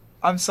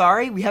I'm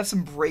sorry, we have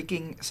some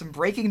breaking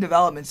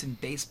developments in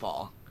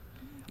baseball.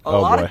 A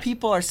lot of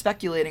people are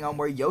speculating on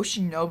where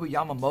Yoshinobu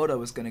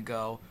Yamamoto is going to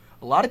go.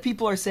 A lot of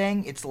people are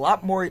saying it's a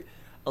lot more.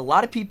 A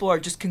lot of people are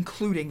just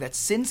concluding that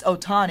since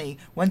Ohtani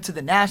went to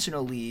the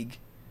National League,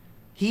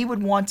 he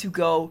would want to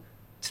go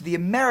to the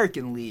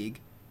American League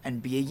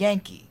and be a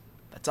Yankee.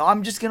 That's all.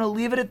 I'm just going to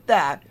leave it at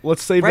that.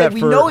 Let's save that for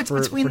We know it's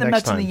between the next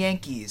Mets and the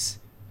Yankees.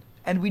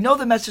 And we know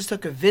the Mets just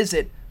took a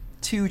visit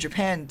to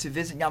Japan to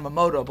visit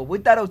Yamamoto. But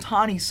with that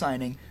Ohtani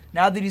signing,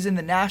 now that he's in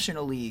the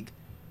National League,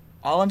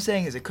 all I'm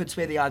saying is it could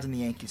sway the odds in the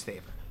Yankees'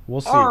 favor. We'll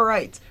see. All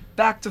right,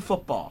 back to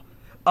football.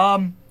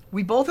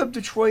 We both have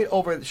Detroit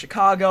over the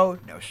Chicago.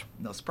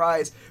 No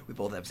surprise. We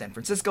both have San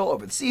Francisco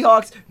over the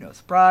Seahawks. No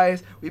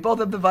surprise. We both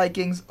have the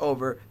Vikings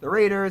over the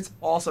Raiders.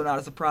 Also not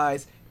a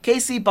surprise.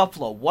 KC,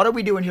 Buffalo. What are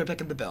we doing here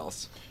picking the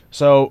Bills?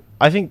 So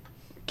I think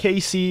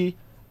KC,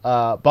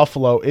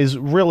 Buffalo is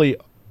really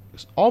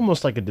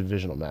almost like a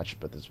divisional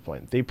matchup at this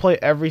point. They play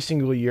every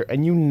single year,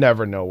 and you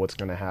never know what's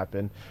going to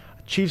happen.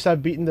 Chiefs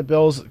have beaten the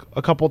Bills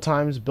a couple of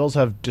times. Bills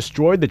have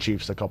destroyed the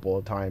Chiefs a couple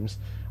of times.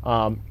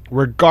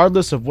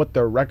 Regardless of what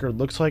their record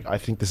looks like, I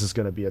think this is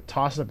going to be a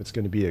toss-up. It's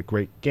going to be a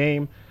great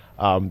game.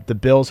 The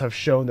Bills have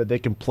shown that they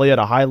can play at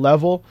a high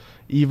level,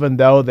 even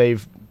though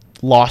they've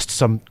lost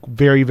some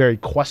very, very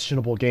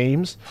questionable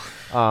games.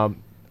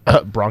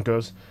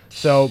 Broncos.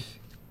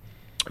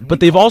 But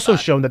they've also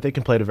shown that they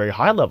can play at a very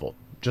high level,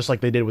 just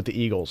like they did with the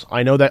Eagles.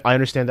 I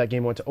understand that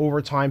game went to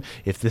overtime.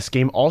 If this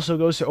game also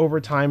goes to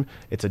overtime,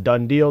 it's a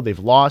done deal. They've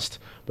lost.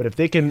 But if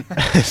they can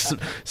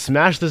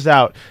smash this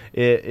out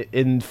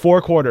in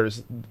 4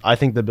 quarters, I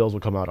think the Bills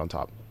will come out on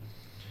top.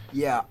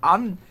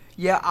 I'm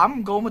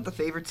going with the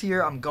favorites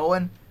here. I'm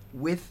going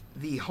with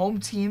the home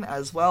team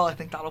as well. I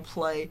think that'll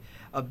play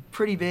a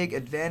pretty big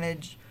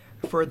advantage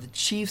for the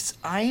Chiefs.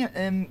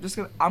 I'm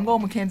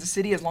going with Kansas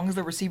City as long as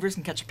their receivers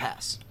can catch a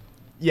pass.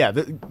 Yeah,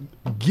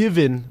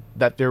 given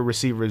that their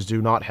receivers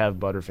do not have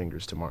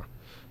Butterfingers tomorrow.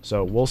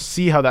 So we'll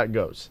see how that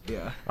goes.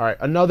 Yeah. All right,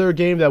 another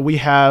game that we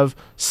have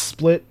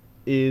split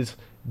is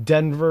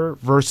Denver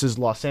versus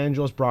Los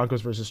Angeles,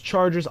 Broncos versus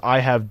Chargers. I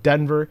have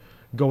Denver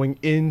going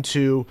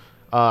into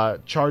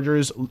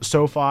Chargers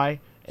SoFi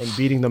and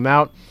beating them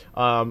out.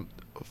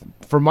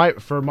 For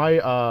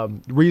my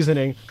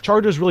reasoning,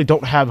 Chargers really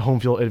don't have home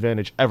field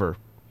advantage ever.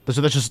 So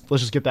let's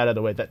just get that out of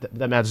the way.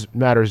 That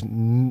matters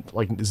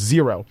like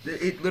zero.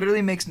 It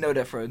literally makes no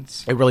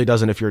difference. It really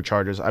doesn't if you're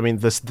Chargers. I mean,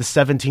 the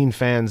 17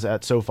 fans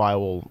at SoFi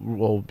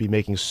will be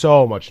making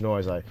so much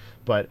noise.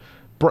 But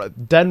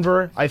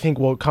Denver, I think,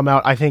 will come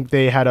out. I think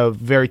they had a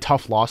very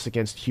tough loss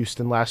against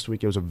Houston last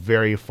week. It was a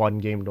very fun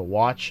game to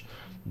watch.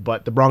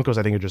 But the Broncos,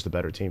 I think, are just a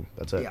better team.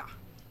 That's it. Yeah.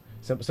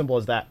 Simple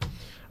as that.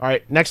 All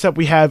right, next up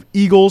we have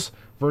Eagles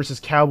versus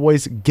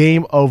Cowboys.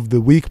 Game of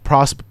the week,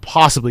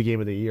 possibly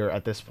game of the year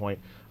at this point.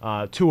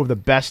 2 of the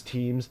best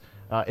teams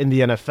in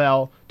the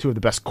NFL, 2 of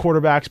the best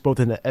quarterbacks, both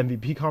in the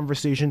MVP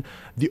conversation.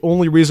 The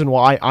only reason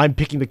why I'm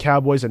picking the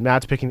Cowboys and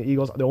Matt's picking the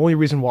Eagles, the only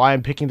reason why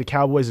I'm picking the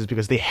Cowboys is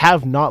because they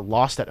have not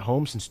lost at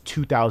home since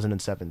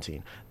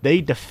 2017.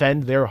 They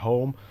defend their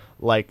home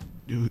like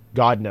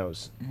God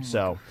knows.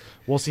 So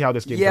we'll see how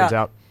this game turns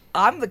out.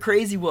 I'm the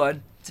crazy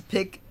one to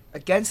pick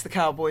against the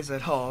Cowboys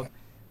at home.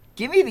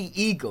 Give me the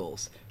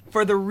Eagles.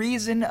 For the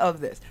reason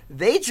of this.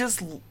 This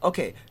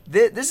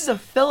is a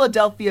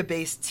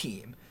Philadelphia-based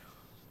team.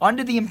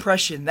 Under the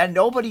impression that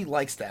nobody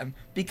likes them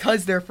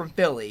because they're from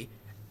Philly.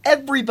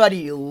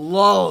 Everybody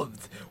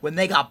loved when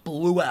they got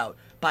blew out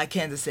by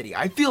Kansas City.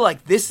 I feel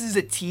like this is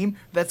a team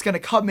that's going to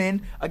come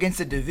in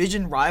against a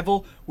division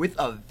rival with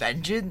a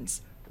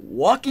vengeance.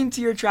 Walk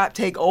into your trap,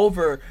 take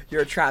over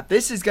your trap.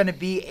 This is going to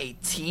be a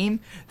team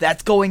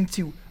that's going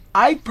to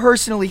I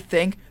personally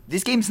think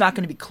this game's not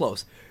going to be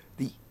close.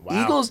 The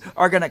Eagles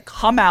are going to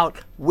come out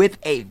with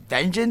a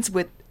vengeance,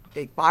 with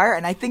a fire,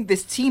 and I think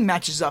this team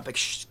matches up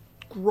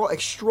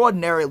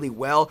extraordinarily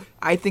well.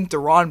 I think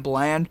Deron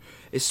Bland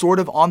is sort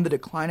of on the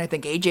decline. I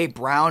think A.J.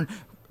 Brown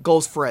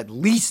goes for at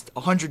least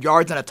 100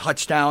 yards and a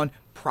touchdown,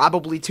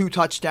 probably 2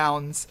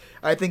 touchdowns.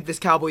 I think this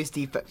Cowboys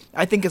defense,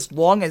 I think as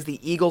long as the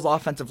Eagles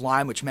offensive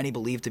line, which many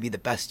believe to be the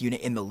best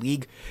unit in the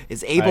league,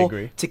 is able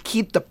to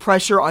keep the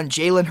pressure on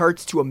Jalen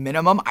Hurts to a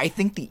minimum, I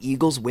think the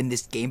Eagles win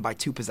this game by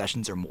 2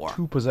 possessions or more.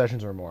 2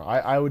 possessions or more.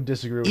 I would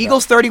disagree with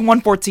Eagles that.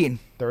 31-14.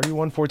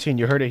 31-14.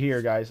 You heard it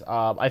here, guys.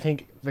 I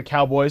think the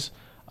Cowboys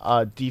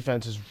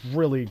defense is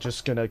really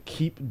just going to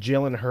keep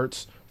Jalen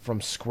Hurts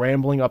from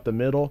scrambling up the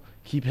middle,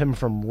 keep him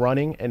from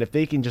running, and if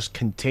they can just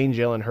contain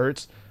Jalen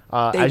Hurts,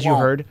 as you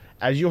heard,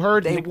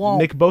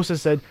 Nick Bosa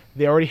said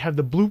they already have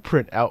the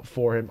blueprint out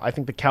for him. I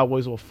think the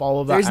Cowboys will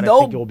follow that, I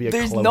think it will be a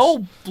close. There's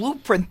no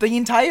blueprint. The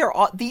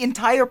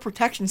entire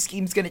protection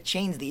scheme is going to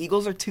change. The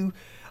Eagles are too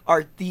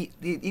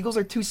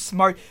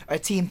smart a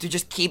team to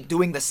just keep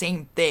doing the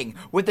same thing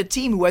with a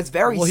team who has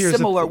very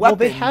similar weapons.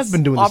 Well, they have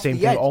been doing the same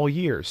thing all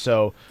year.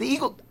 So the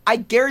Eagles, I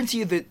guarantee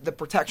you that the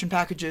protection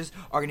packages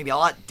are going to be a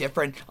lot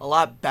different, a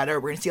lot better.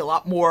 We're going to see a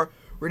lot more.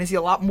 We're going to see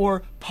a lot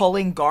more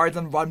pulling guards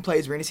on run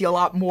plays. We're going to see a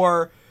lot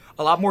more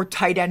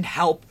tight end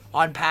help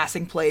on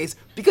passing plays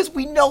because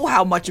we know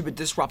how much of a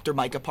disruptor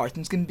Micah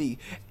Parsons can be.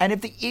 And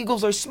if the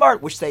Eagles are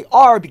smart, which they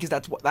are because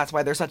that's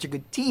why they're such a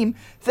good team,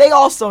 they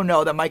also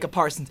know that Micah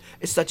Parsons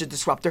is such a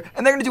disruptor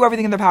and they're going to do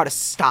everything in their power to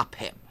stop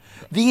him.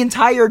 The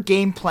entire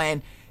game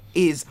plan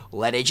is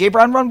let A.J.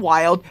 Brown run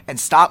wild and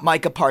stop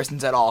Micah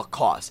Parsons at all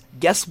costs.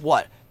 Guess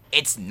what?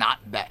 It's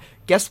not bad.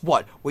 Guess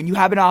what? When you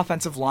have an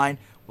offensive line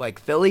like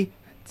Philly,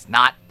 it's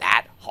not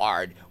that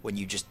hard when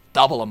you just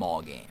double them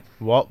all game.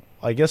 Well,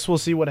 I guess we'll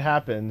see what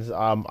happens.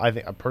 I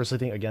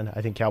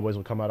think Cowboys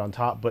will come out on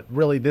top. But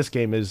really, this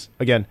game is,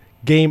 again,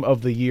 game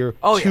of the year.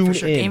 Oh, yeah, for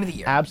sure. Game of the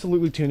year.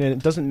 Absolutely tune in. It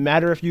doesn't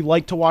matter if you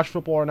like to watch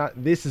football or not.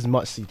 This is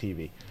must-see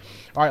TV.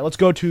 All right, let's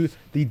go to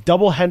the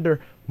doubleheader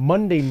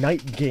Monday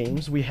night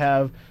games. We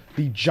have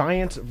the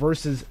Giants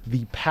versus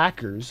the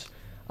Packers.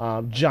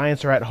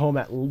 Giants are at home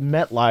at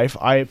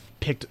MetLife. I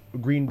picked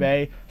Green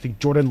Bay. I think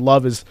Jordan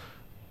Love is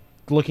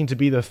looking to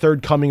be the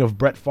third coming of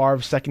Brett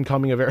Favre, second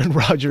coming of Aaron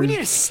Rodgers. We need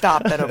to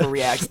stop that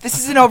overreaction. This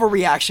is an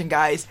overreaction,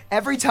 guys.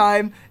 Every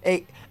time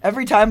a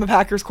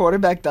Packers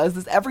quarterback does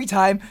this,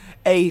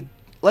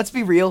 let's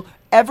be real,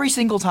 every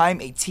single time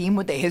a team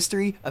with a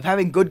history of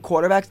having good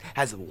quarterbacks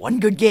has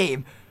one good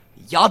game,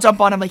 y'all jump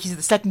on him like he's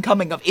the second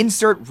coming of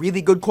insert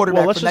really good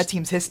quarterback from that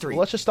team's history.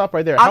 Let's just stop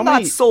right there. I'm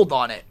not sold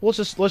on it. Let's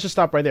just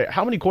stop right there.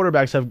 How many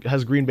quarterbacks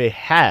has Green Bay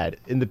had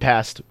in the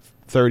past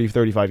 30,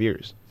 35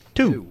 years?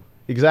 Two.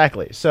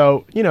 Exactly.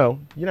 So, you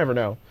never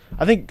know.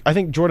 I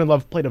think Jordan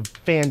Love played a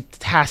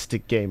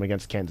fantastic game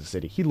against Kansas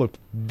City. He looked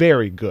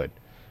very good.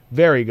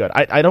 Very good.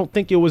 I don't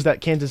think it was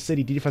that Kansas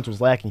City defense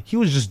was lacking. He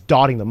was just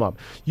dotting them up.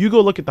 You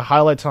go look at the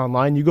highlights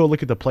online. You go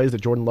look at the plays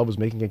that Jordan Love was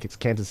making against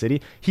Kansas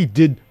City. He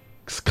did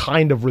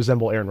kind of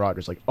resemble Aaron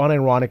Rodgers. Like,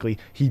 unironically,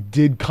 he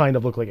did kind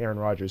of look like Aaron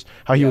Rodgers.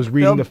 How he was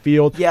reading the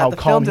field, how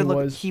calm he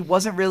was. He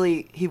wasn't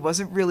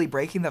really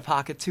breaking the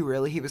pocket too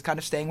early. He was kind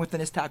of staying within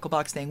his tackle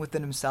box, staying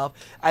within himself.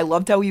 I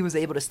loved how he was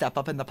able to step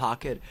up in the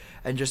pocket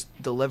and just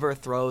deliver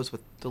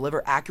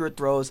accurate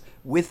throws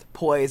with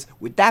poise.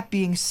 With that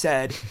being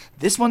said,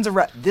 this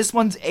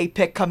one's a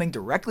pick coming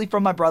directly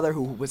from my brother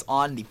who was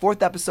on the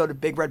 4th episode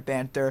of Big Red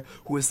Banter,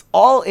 who is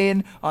all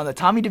in on the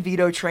Tommy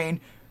DeVito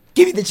train.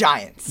 Give me the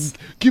Giants.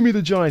 Give me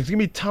the Giants. Give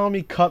me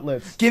Tommy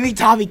Cutlets. Give me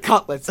Tommy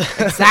Cutlets.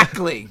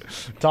 Exactly.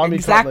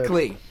 Cutlets.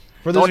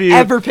 Don't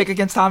ever pick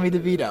against Tommy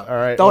DeVito. All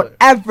right. Don't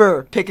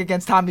ever pick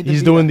against Tommy DeVito.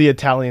 He's doing the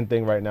Italian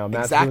thing right now.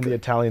 Matt's doing the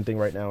Italian thing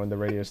right now in the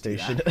radio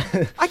station.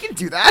 I can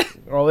do that.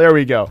 Oh, there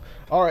we go.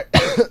 All right.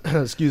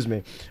 Excuse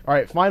me. All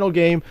right. Final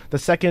game. The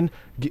second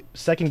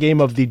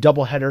game of the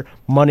doubleheader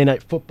Monday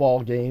Night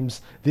Football games.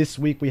 This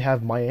week we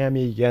have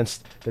Miami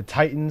against the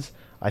Titans.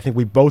 I think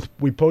we both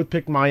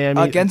picked Miami.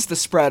 Against the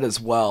spread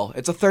as well.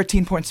 It's a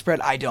 13-point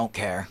spread. I don't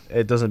care.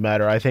 It doesn't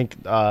matter. I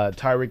think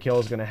Tyreek Hill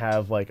is going to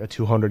have like a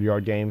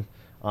 200-yard game.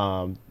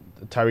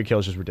 Tyreek Hill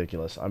is just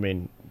ridiculous. I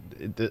mean,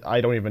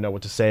 I don't even know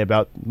what to say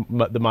about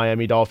the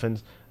Miami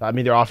Dolphins. I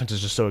mean, their offense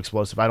is just so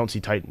explosive. I don't see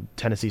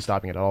Tennessee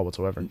stopping it at all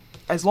whatsoever.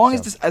 As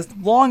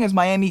long as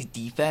Miami's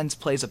defense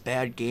plays a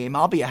bad game,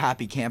 I'll be a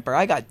happy camper.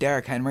 I got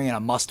Derrick Henry in a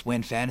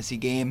must-win fantasy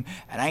game,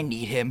 and I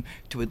need him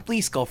to at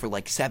least go for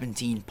like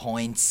 17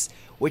 points,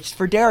 which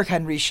for Derrick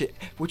Henry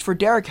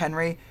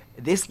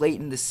this late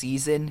in the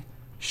season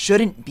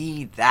shouldn't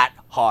be that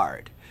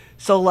hard.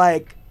 So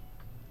like,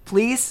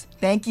 please,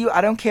 thank you. I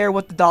don't care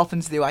what the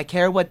Dolphins do. I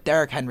care what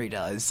Derrick Henry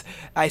does.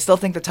 I still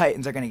think the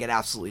Titans are going to get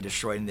absolutely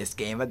destroyed in this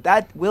game, but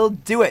that will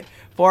do it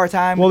for our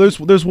time. Well,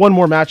 there's one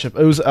more matchup.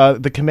 It was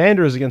the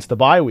Commanders against the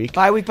bye week.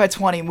 Bye week by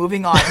 20.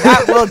 Moving on.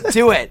 That will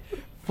do it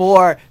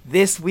for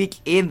this week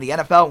in the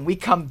NFL. When we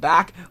come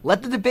back,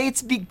 let the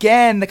debates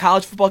begin. The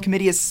College Football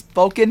Committee has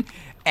spoken,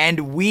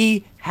 and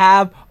we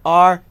have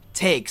our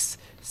takes.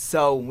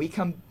 So when we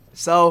come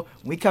So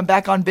when we come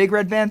back on Big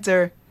Red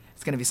Banter,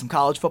 it's going to be some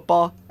college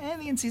football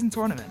and the in-season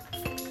tournament.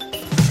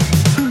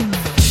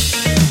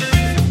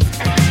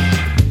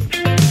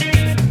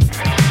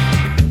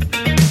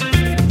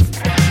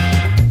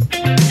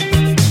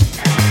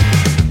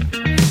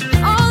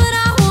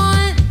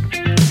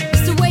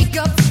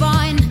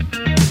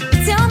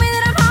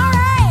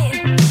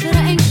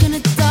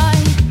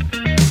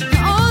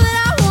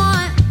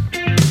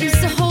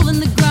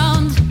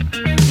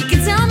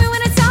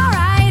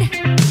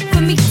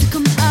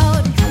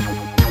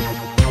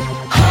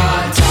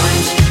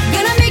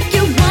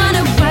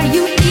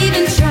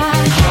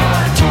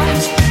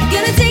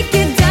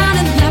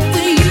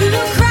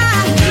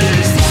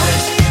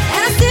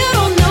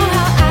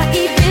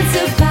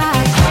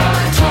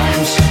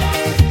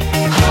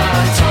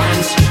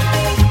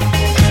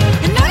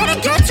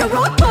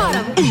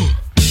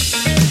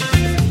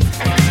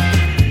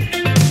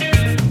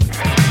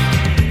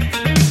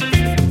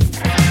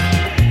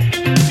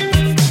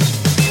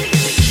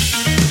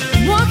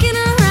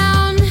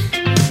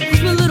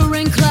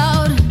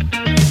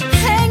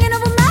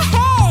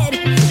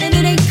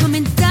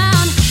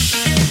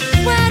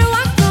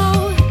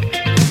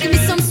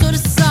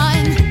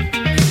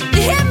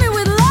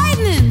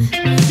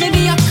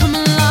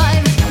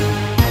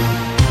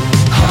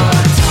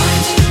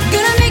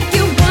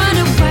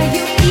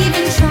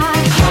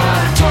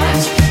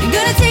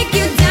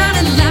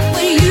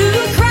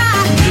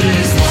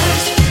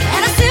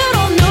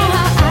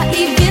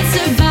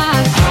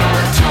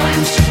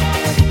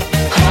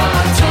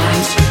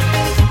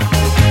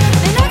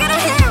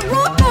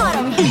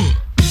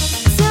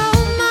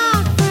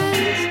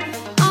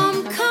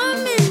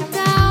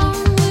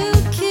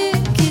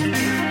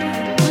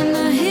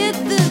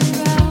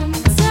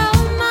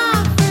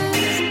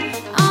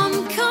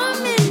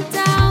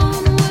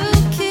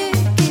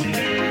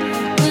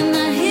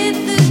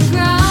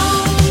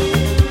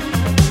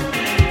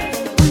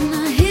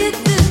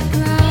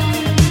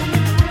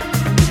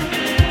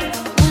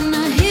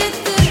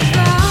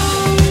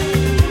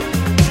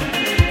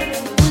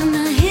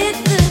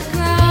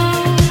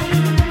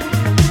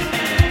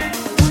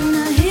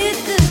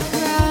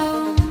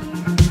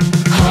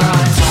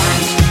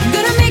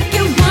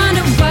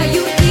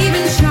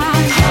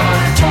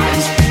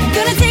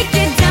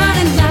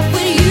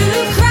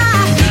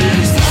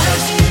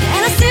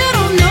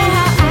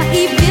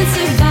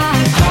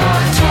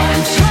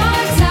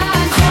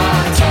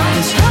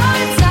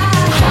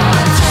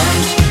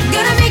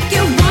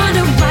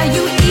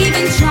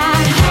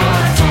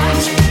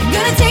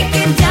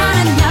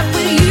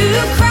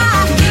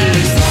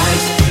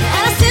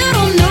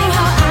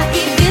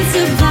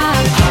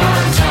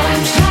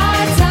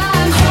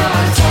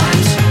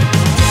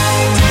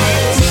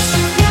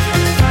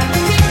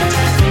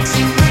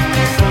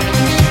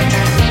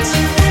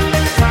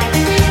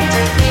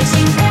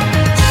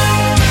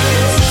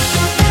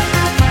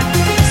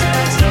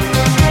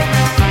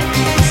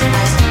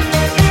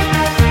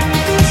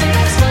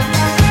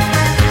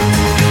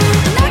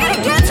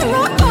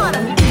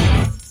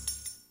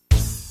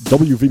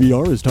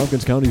 WVBR is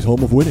Tompkins County's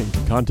home of winning.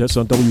 Contests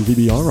on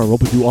WVBR are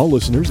open to all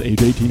listeners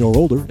age 18 or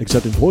older,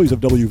 except employees of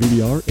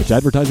WVBR, its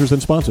advertisers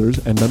and sponsors,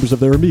 and members of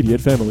their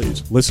immediate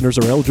families. Listeners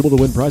are eligible to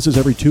win prizes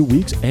every 2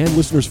 weeks, and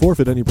listeners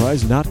forfeit any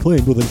prize not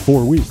claimed within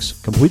 4 weeks.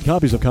 Complete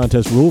copies of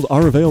contest rules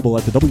are available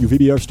at the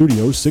WVBR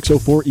Studios,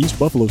 604 East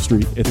Buffalo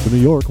Street, Ithaca,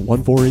 New York,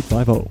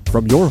 14850.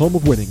 From your home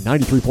of winning,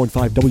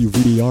 93.5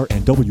 WVBR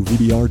and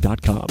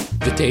WVBR.com.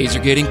 The days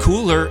are getting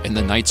cooler and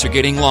the nights are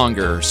getting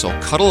longer, so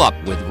cuddle up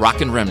with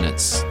Rockin'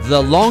 Remnants. The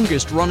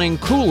longest-running,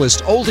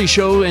 coolest oldie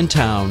show in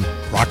town.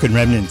 Rockin'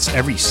 Remnants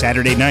every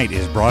Saturday night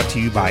is brought to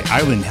you by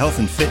Island Health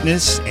and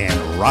Fitness and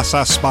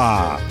Rasa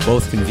Spa.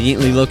 Both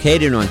conveniently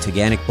located on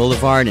Taganic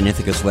Boulevard in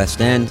Ithaca's West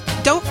End.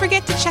 Don't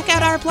forget to check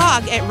out our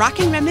blog at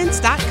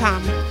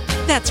rockinremnants.com.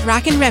 That's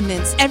Rockin'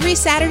 Remnants every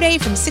Saturday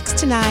from 6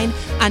 to 9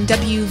 on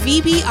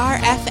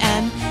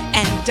WVBR-FM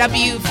and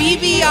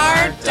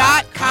WVBR.com.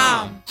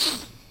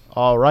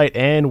 All right,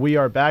 and we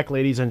are back,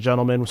 ladies and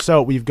gentlemen.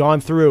 So we've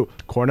gone through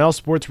Cornell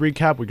sports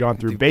recap, we've gone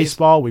through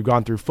baseball, we've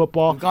gone through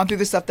football. We've gone through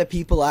the stuff that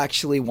people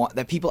actually want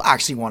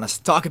us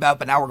to talk about,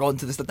 but now we're going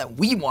to the stuff that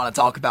we want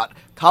to talk about.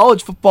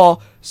 College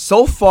football,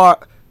 so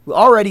far,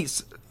 already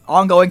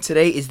ongoing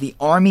today is the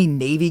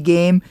Army-Navy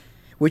game,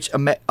 which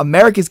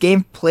America's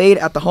game played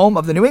at the home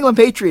of the New England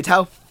Patriots.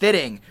 How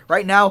fitting.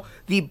 Right now,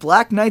 the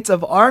Black Knights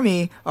of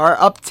Army are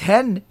up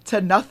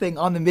 10-0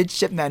 on the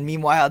midshipmen.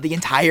 Meanwhile, the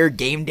entire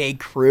game day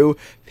crew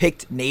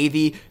picked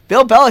Navy.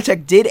 Bill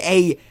Belichick did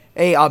a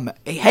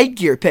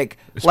headgear pick.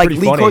 It's like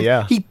pretty funny,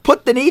 yeah. He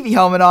put the Navy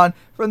helmet on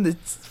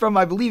from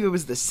I believe it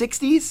was the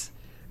 60s.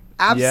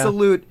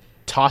 Absolute. Yeah.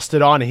 Tossed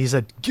it on and he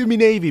said, "Give me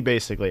Navy,"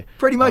 basically.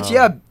 Pretty much,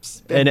 yeah.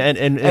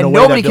 And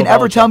nobody can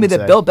ever tell me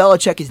that Bill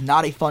Belichick is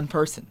not a fun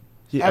person.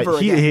 ever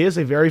he again. is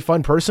a very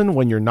fun person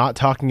when you're not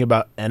talking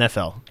about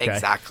NFL. Okay?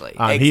 Exactly.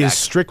 He is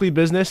strictly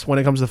business when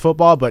it comes to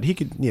football, but he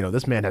could,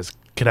 this man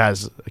can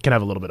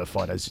have a little bit of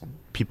fun, as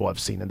people have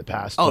seen in the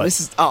past.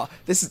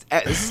 This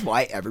is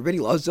why everybody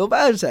loves Bill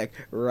Belichick,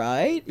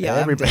 right? Yeah,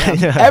 everybody.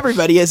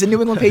 Everybody is a New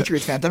England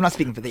Patriots fan. I'm not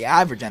speaking for the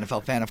average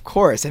NFL fan, of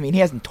course. I mean, he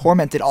hasn't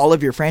tormented all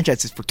of your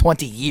franchises for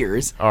 20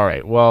 years. All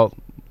right. Well,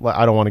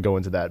 I don't want to go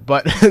into that,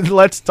 but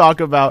let's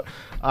talk about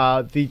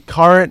the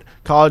current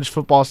college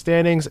football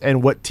standings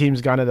and what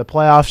teams got into the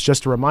playoffs.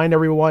 Just to remind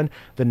everyone,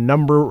 the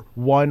number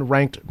 1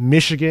 ranked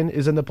Michigan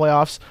is in the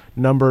playoffs.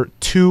 Number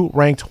 2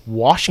 ranked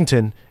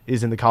Washington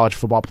is in the college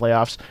football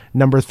playoffs.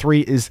 Number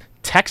 3 is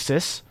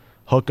Texas,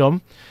 hook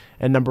 'em.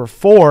 And number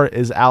 4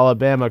 is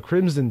Alabama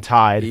Crimson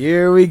Tide.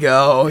 Here we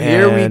go.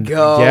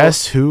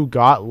 Guess who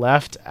got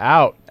left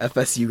out?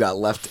 FSU got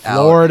left out.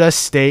 Florida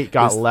State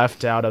got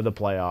left out of the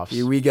playoffs.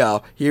 Here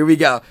we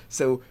go.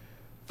 So,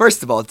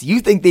 first of all, do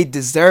you think they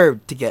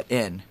deserve to get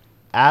in?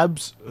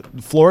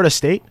 Florida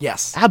State?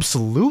 Yes.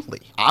 Absolutely.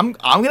 I'm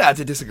gonna have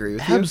to disagree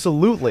with you.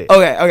 Absolutely.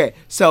 Okay.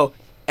 So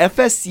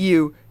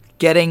FSU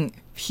getting.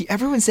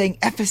 Everyone's saying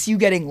FSU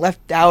getting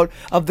left out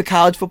of the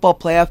college football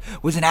playoff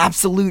was an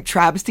absolute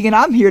travesty, and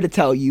I'm here to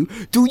tell you,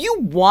 do you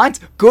want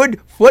good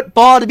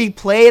football to be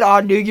played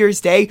on New Year's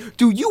Day?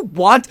 Do you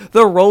want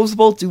the Rose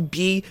Bowl to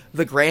be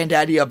the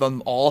granddaddy of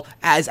them all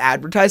as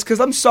advertised? Because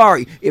I'm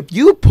sorry, if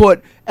you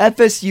put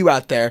FSU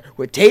out there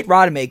with Tate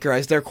Rodemaker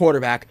as their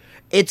quarterback,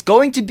 it's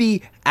going to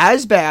be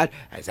as bad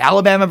as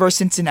Alabama versus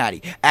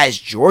Cincinnati, as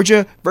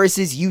Georgia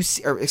versus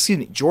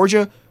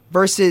Georgia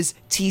versus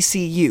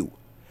TCU.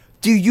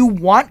 Do you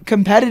want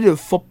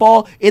competitive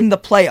football in the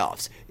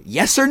playoffs?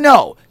 Yes or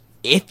no?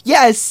 If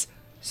yes,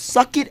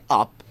 suck it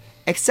up,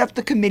 accept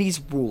the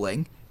committee's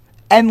ruling,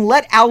 and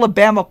let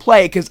Alabama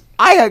play, because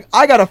I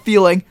got a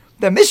feeling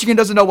that Michigan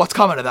doesn't know what's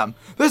coming to them.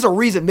 There's a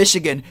reason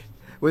Michigan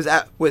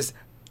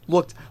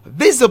looked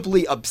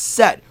visibly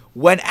upset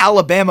when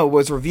Alabama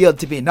was revealed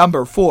to be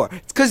number 4.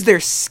 It's because they're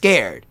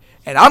scared.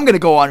 And I'm going to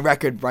go on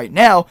record right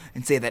now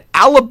and say that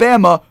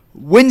Alabama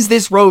wins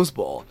this Rose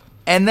Bowl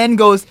and then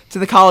goes to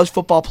the college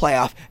football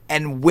playoff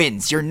and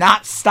wins. You're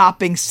not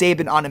stopping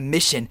Saban on a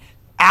mission.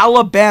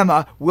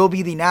 Alabama will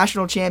be the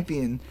national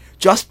champion,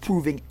 just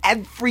proving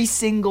every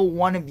single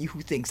one of you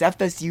who thinks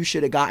FSU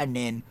should have gotten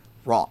in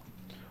wrong.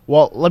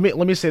 Well, let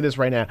me say this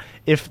right now.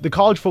 If the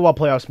college football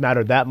playoffs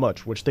matter that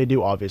much, which they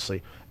do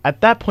obviously,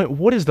 at that point,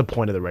 what is the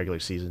point of the regular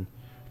season?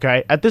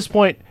 Okay? At this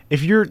point,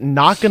 if you're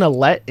not going to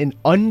let an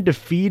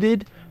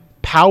undefeated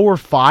Power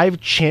 5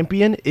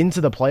 champion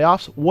into the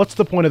playoffs, what's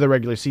the point of the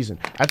regular season?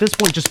 At this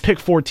point, just pick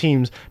 4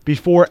 teams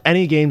before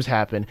any games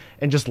happen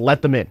and just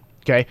let them in.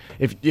 Okay,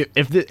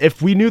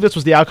 if we knew this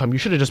was the outcome, you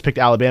should have just picked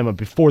Alabama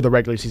before the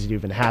regular season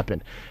even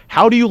happened.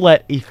 How do you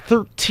let a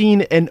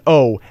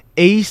 13-0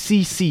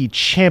 ACC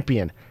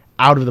champion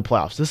out of the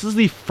playoffs? This is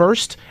the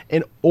first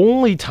and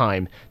only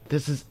time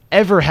this has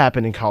ever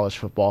happened in college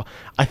football.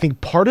 I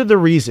think part of the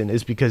reason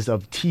is because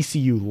of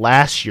TCU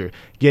last year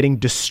getting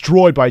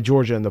destroyed by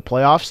Georgia in the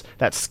playoffs.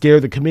 That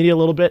scared the committee a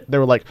little bit. They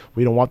were like,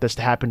 we don't want this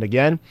to happen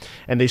again.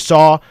 And they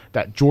saw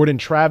that Jordan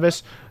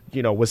Travis,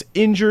 was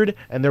injured,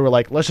 and they were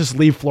like, let's just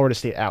leave Florida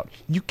State out.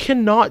 You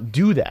cannot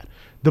do that.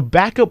 The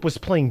backup was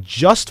playing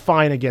just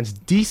fine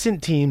against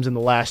decent teams in the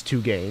last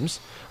 2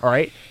 games, all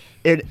right?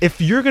 And if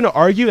you're going to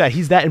argue that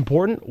he's that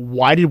important,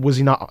 why was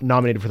he not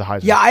nominated for the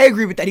Heisman? Yeah, I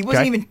agree with that. He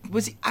wasn't even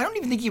I don't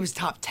even think he was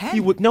top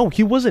 10. No,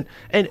 he wasn't.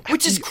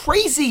 Which is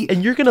crazy.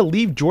 And you're going to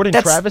leave Jordan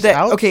Travis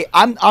out? Okay,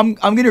 I'm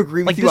going to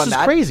agree with you on that.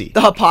 This is crazy.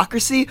 The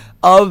hypocrisy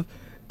of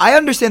I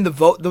understand the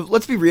vote.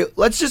 Let's be real.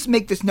 Let's just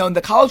make this known.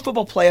 The College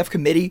Football Playoff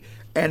Committee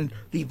and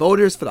the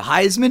voters for the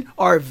Heisman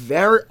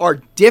are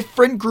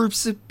different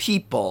groups of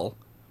people.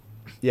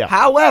 Yeah.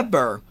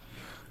 However,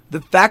 the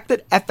fact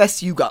that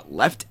FSU got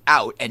left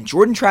out and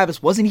Jordan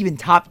Travis wasn't even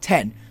top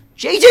 10,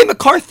 J.J.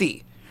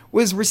 McCarthy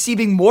was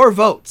receiving more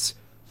votes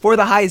for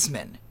the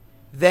Heisman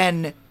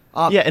than...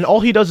 and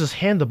all he does is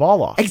hand the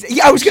ball off.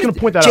 I was going to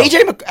point that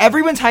out.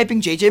 Everyone's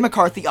hyping J.J.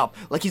 McCarthy up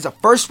like he's a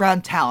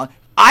first-round talent.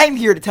 I'm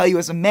here to tell you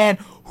as a man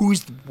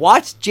who's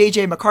watched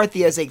J.J.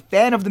 McCarthy as a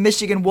fan of the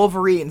Michigan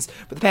Wolverines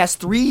for the past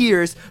 3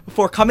 years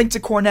before coming to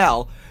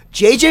Cornell,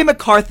 J.J.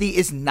 McCarthy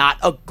is not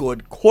a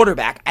good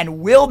quarterback and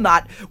will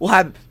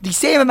have the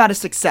same amount of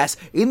success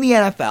in the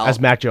NFL as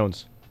Mac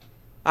Jones.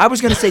 I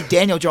was going to say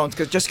Daniel Jones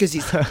just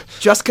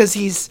because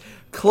he's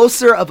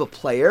closer of a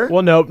player.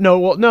 Well, no.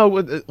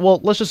 Well,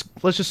 let's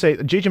just say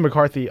J.J.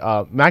 McCarthy.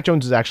 Mac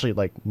Jones is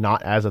actually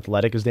not as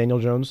athletic as Daniel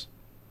Jones.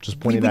 Just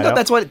pointing that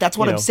out. That's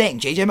what I'm saying.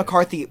 J.J.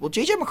 McCarthy. Well,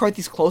 J.J.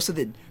 McCarthy's closer,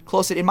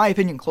 in my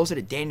opinion, closer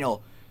to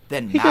Daniel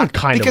than Mac.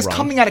 Because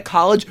coming out of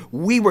college,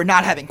 we were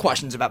not having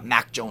questions about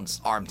Mac Jones'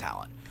 arm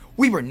talent.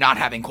 We were not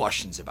having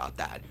questions about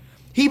that.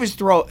 He was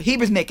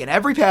making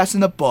every pass in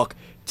the book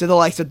to the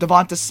likes of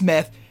Devonta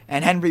Smith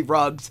and Henry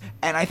Ruggs,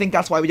 and I think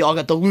that's why we all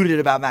got deluded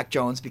about Mac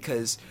Jones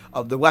because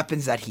of the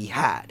weapons that he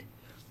had.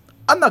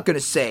 I'm not going to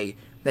say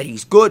that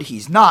he's good,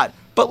 he's not,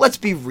 But let's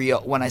be real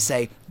when I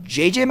say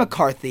J.J.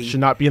 McCarthy should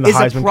not be in the is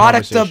Heisman a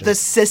product conversation. of the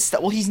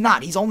system. Well, he's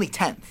not. He's only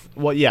 10th.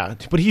 Well, yeah,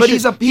 but he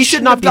he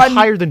should not be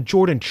higher than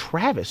Jordan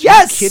Travis.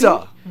 Yes. Are you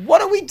kidding?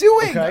 What are we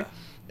doing? Okay.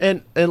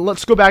 And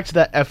let's go back to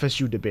that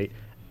FSU debate.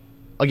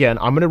 Again,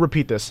 I'm going to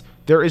repeat this.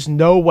 There is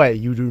no way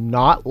you do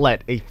not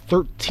let a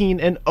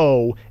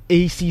 13-0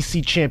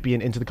 ACC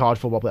champion into the college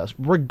football playoffs,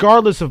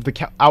 regardless of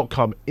the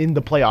outcome in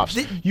the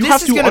playoffs. You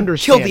have to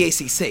understand. Kill the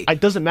ACC. It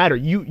doesn't matter.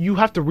 You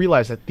have to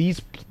realize that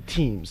these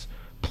teams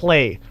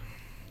play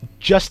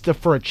just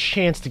for a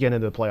chance to get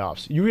into the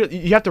playoffs.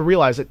 You have to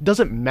realize it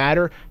doesn't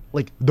matter.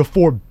 Like the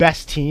 4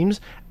 best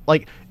teams,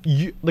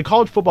 the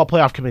college football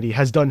playoff committee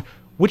has done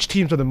which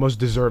teams are the most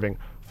deserving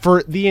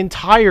for the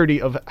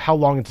entirety of how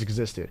long it's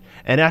existed.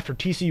 And after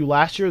TCU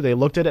last year, they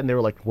looked at it and they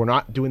were like, we're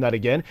not doing that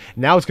again.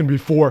 Now it's going to be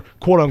 4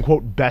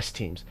 quote-unquote best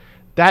teams.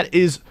 That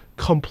is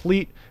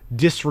complete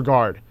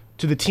disregard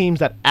to the teams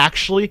that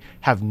actually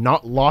have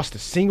not lost a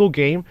single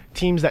game,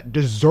 teams that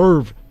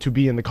deserve to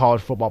be in the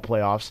college football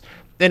playoffs.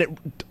 And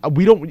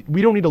we don't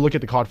need to look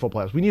at the college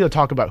football playoffs. We need to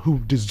talk about who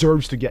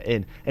deserves to get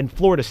in. And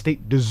Florida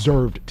State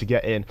deserved to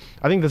get in.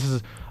 I think this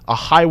is a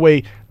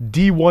highway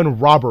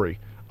D1 robbery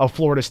of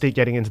Florida State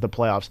getting into the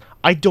playoffs.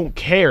 I don't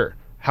care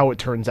how it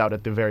turns out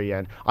at the very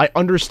end. I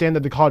understand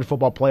that the college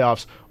football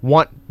playoffs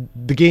want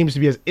the games to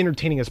be as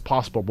entertaining as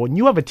possible. But when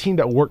you have a team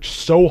that worked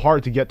so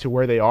hard to get to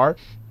where they are,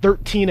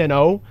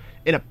 13-0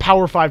 in a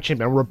Power 5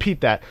 champion, I'll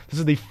repeat that. This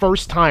is the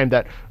first time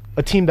that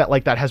a team that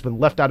like that has been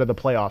left out of the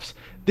playoffs.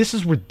 This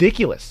is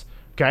ridiculous,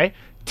 okay?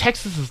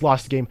 Texas has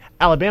lost the game.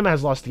 Alabama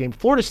has lost the game.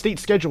 Florida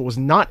State's schedule was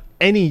not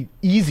any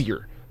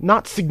easier.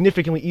 Not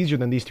significantly easier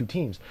than these 2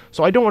 teams.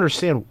 So I don't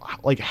understand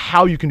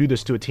how you can do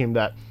this to a team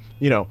that,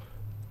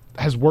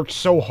 has worked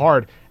so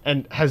hard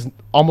and has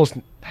almost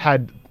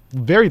had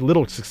very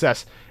little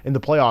success in the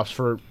playoffs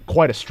for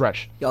quite a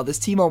stretch. Yo, this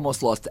team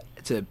almost lost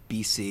to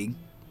BC.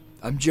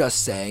 I'm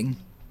just saying.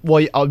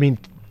 Well, I mean,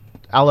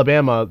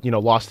 Alabama,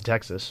 lost to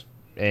Texas.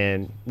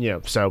 And,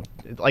 so,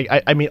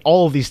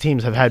 all of these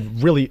teams have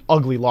had really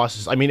ugly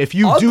losses. I mean, if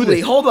you do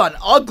this... Hold on,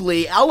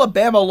 ugly.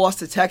 Alabama lost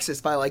to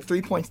Texas by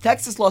 3 points.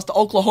 Texas lost to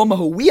Oklahoma,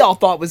 who we all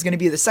thought was going to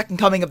be the second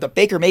coming of the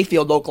Baker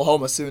Mayfield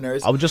Oklahoma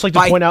Sooners. I would just like to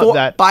point out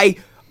that...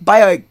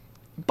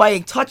 By a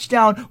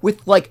touchdown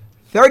with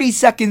 30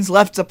 seconds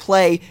left to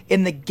play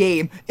in the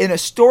game, in a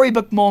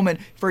storybook moment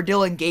for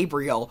Dylan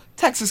Gabriel,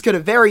 Texas could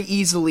have very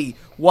easily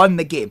won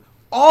the game.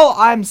 All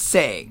I'm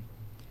saying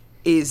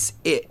is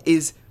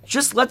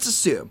just let's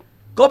assume,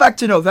 go back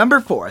to November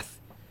 4th,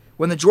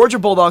 when the Georgia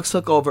Bulldogs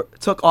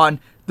took on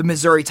the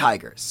Missouri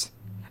Tigers.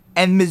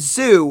 And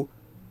Mizzou,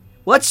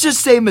 let's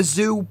just say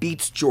Mizzou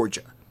beats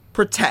Georgia.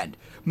 Pretend.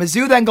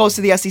 Mizzou then goes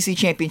to the SEC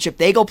Championship.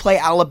 They go play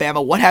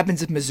Alabama. What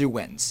happens if Mizzou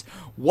wins?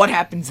 What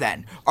happens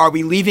then? Are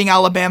we leaving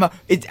Alabama?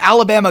 Is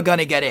Alabama going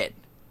to get in?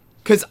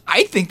 Because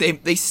I think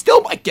they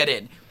still might get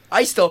in.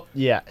 I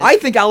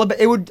think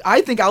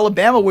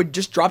Alabama would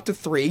just drop to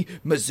 3.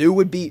 Mizzou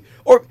would be...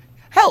 Or...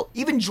 Hell,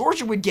 even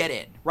Georgia would get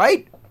in,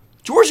 right?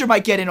 Georgia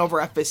might get in over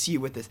FSU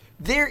with this.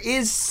 There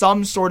is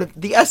some sort of...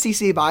 The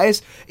SEC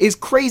bias is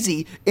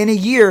crazy in a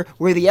year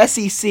where the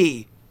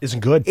SEC... Isn't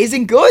good.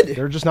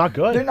 They're just not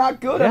good. They're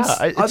not good.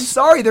 Yeah, I'm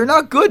sorry, they're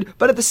not good.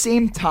 But at the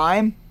same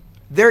time,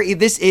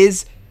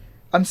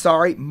 I'm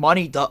sorry,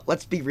 money...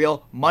 Let's be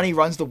real. Money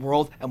runs the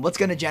world. And what's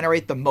going to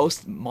generate the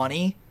most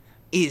money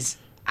is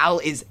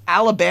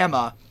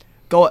Alabama,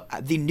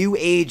 the new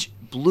age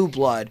blue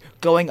blood,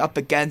 going up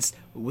against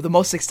the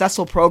most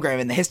successful program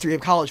in the history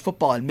of college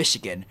football in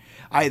Michigan.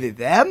 Either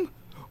them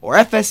or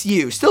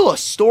FSU. Still a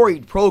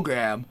storied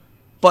program,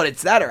 but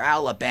it's that or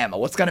Alabama.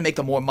 What's going to make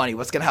them more money?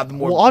 What's going to have them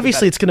more... Well,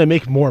 obviously it's going to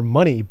make more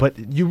money, but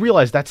you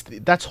realize that's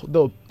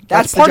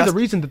part of the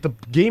reason that the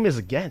game is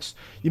against.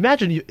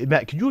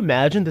 Could you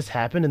imagine this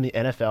happen in the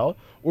NFL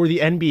or the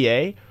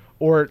NBA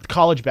or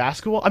college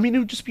basketball? I mean, it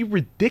would just be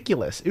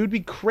ridiculous. It would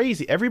be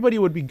crazy. Everybody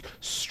would be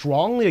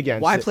strongly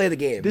against Why it. play the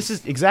games? This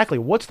is exactly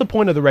what's the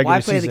point of the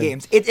regular season? Why play the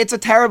games? It's a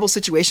terrible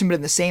situation,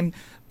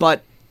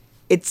 but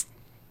it's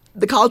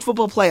the college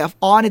football playoff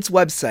on its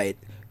website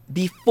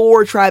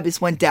before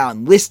Travis went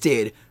down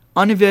listed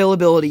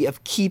unavailability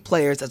of key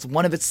players as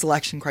one of its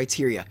selection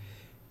criteria.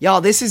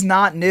 Y'all, this is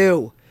not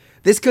new.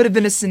 This could have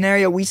been a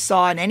scenario we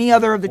saw in any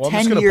other of the 10 years. I'm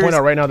just going to point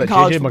out right now that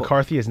J.J.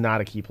 McCarthy is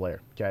not a key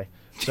player. Okay.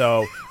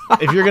 So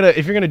if you're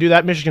gonna do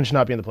that, Michigan should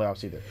not be in the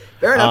playoffs either.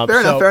 Fair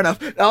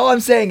enough. All I'm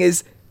saying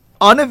is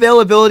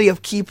unavailability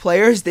of key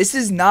players. This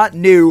is not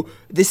new.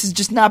 This has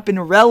just not been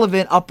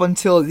relevant up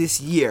until this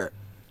year.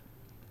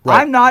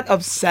 Right. I'm not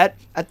upset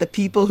at the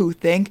people who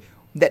think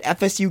that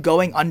FSU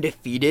going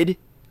undefeated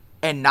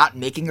and not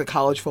making the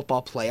college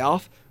football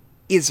playoff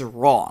is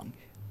wrong.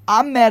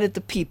 I'm mad at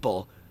the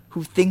people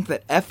who think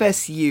that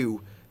FSU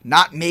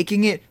not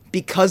making it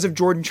because of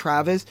Jordan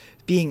Travis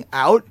being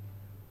out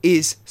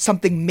is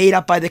something made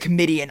up by the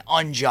committee and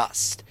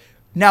unjust.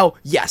 Now,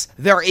 yes,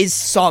 there is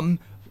some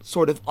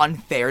sort of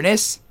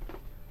unfairness,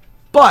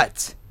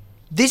 but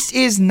this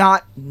is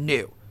not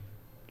new.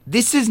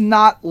 This is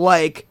not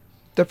like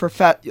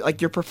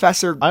your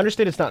professor. I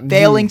understand it's not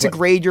failing new, to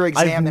grade your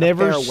exam in a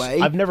fair way.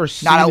 I've never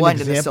seen not an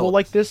outlined in the example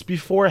like syllabus. this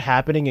before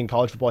happening in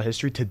college football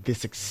history to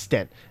this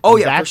extent. Oh,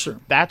 And yeah, for sure.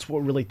 That's what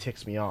really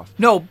ticks me off.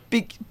 No,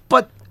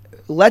 but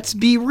let's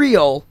be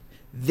real.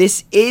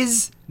 This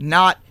is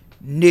not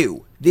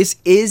new. This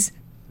is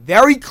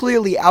very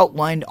clearly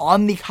outlined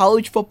on the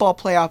College Football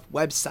Playoff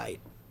website.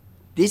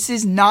 This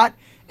is not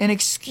an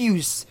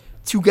excuse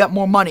to get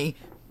more money.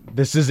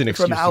 This is an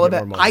excuse from to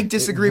Alabama. get more money. I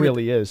disagree. It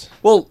really is.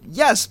 Well,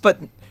 yes, but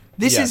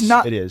this Yes, is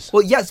not. it is.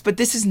 Well, yes, but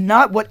this is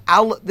not what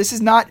this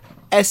is not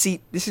SC.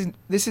 This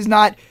is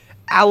not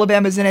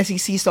Alabama's an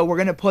SEC, so we're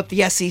gonna put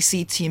the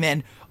SEC team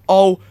in.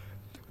 Oh,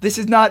 this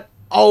is not.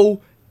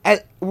 Oh,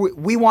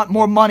 we want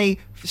more money.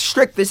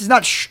 This is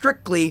not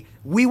strictly.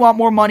 We want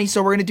more money,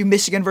 so we're gonna do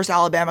Michigan versus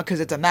Alabama because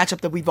it's a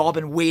matchup that we've all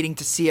been waiting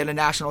to see at a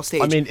national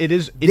stage. I mean, it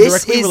is This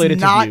indirectly is related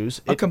to not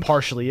views. a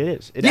Partially it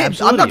is. It yeah,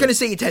 absolutely I'm not going to is.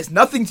 say it has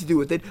nothing to do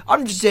with it.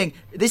 I'm just saying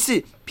this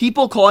is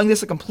people calling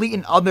this a complete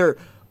and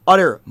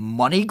utter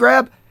money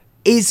grab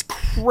is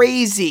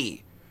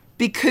crazy.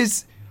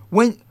 Because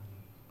when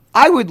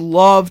I would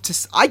love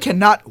to, I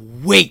cannot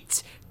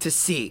wait to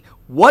see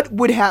what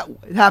would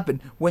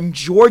happen when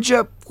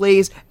Georgia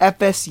plays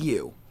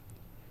FSU.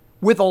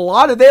 With a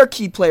lot of their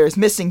key players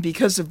missing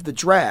because of the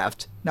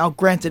draft. Now,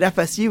 granted,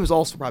 FSU is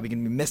also probably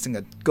going to be missing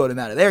a good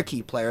amount of their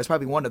key players.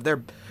 Probably one of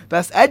their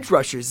best edge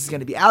rushers is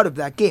going to be out of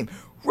that game.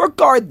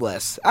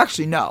 Regardless,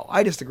 actually, no,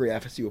 I disagree.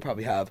 FSU will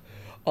probably have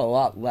a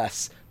lot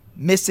less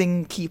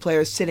missing key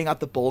players sitting out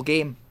the bowl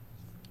game.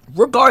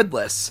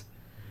 Regardless,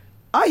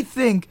 I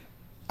think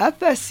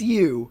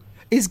FSU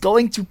is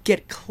going to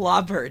get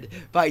clobbered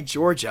by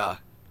Georgia.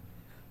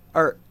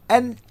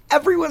 And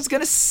everyone's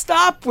going to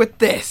stop with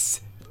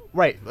this.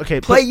 Right.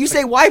 Okay. You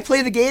say, why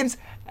play the games?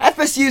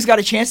 FSU's got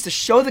a chance to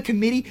show the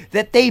committee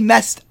that they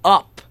messed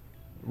up.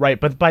 Right,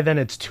 but by then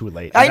it's too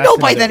late. I know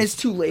by then it's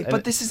too late,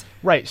 but this is...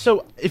 Right,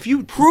 so if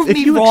you... Prove if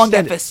me you wrong,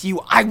 extend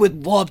FSU. I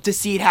would love to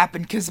see it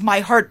happen because my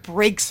heart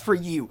breaks for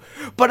you.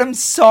 But I'm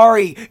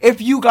sorry,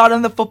 if you got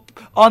on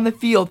the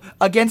field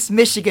against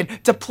Michigan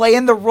to play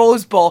in the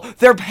Rose Bowl,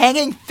 they're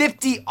hanging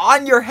 50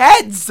 on your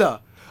heads.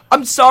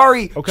 I'm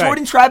sorry. Okay.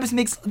 Jordan Travis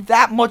makes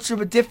that much of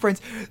a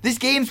difference. This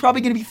game's probably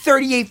going to be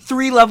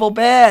 38-3 level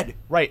bad.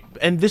 Right,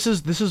 and this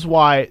is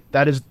why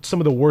that is some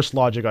of the worst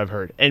logic I've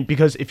heard. And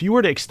because if you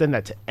were to extend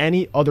that to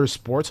any other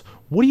sports,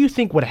 what do you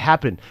think would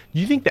happen?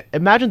 You think that,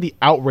 imagine the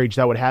outrage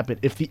that would happen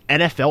if the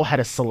NFL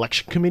had a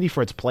selection committee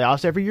for its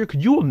playoffs every year.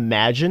 Could you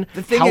imagine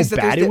how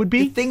bad it would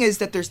be? The thing is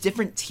that there's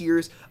different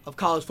tiers of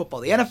college football.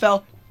 The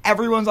NFL,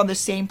 everyone's on the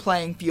same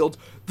playing field.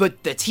 The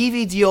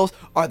TV deals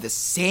are the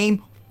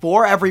same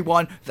for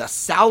everyone. The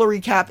salary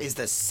cap is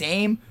the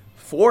same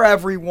for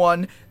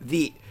everyone.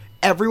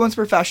 Everyone's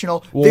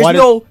professional. Well, there's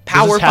no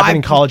Power does this 5 happen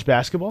in college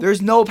basketball?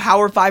 There's no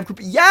Power 5 group.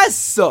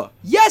 Yes,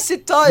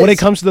 it does. When it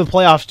comes to the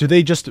playoffs, do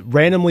they just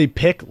randomly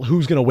pick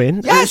who's going to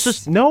win? Yes. It's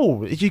just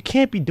no. You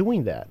can't be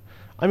doing that.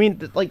 I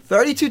mean, like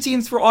 32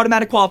 teams for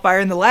automatic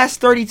qualifier, and the last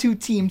 32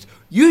 teams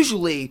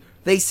usually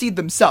they seed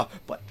themselves,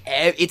 but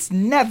it's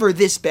never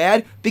this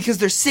bad because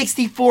there's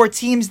 64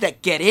 teams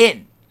that get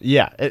in.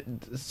 Yeah.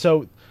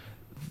 So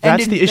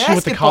that's the issue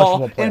with the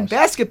college football playoffs. In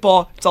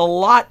basketball, it's a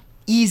lot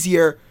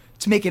easier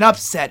to make an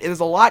upset. It is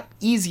a lot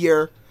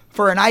easier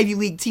for an Ivy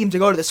League team to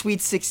go to the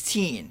Sweet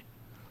 16.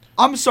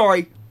 I'm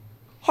sorry.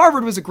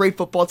 Harvard was a great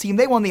football team.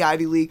 They won the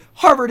Ivy League.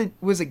 Harvard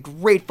was a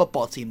great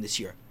football team this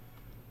year.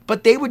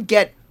 But they would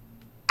get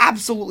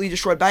absolutely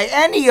destroyed by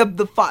any of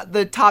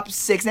the top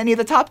 6, any of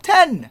the top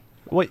 10.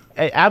 Well,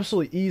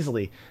 absolutely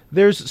easily.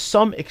 There's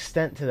some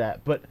extent to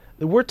that, but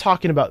we're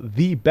talking about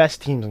the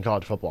best teams in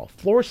college football.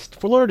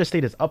 Florida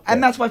State is up there.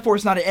 And that's why 4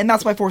 is not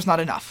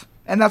enough.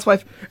 And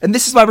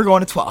this is why we're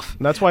going to 12.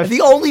 And that's why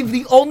the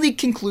only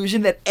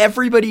conclusion that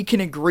everybody can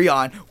agree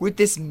on with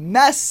this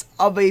mess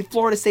of a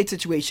Florida State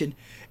situation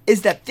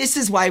is that this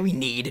is why we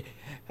need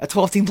a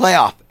 12-team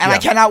playoff. And I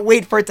cannot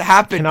wait for it to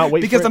happen.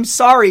 Because I'm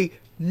sorry,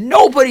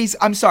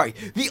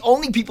 the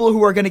only people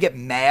who are going to get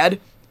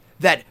mad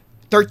that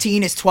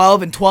 13 is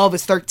 12 and 12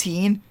 is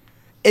 13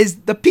 is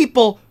the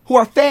people who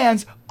are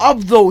fans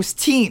of those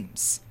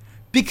teams.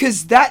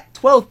 Because that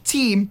 12th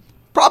team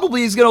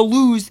probably is going to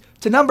lose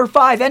to number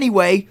 5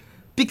 anyway,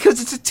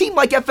 because it's a team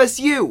like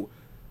FSU.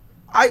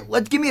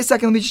 Give me a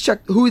second. Let me just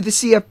check who the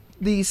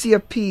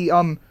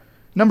CFP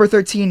number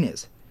 13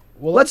 is.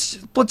 Well, let's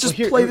just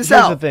play this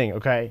out. Here's the thing,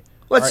 okay?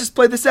 Let's just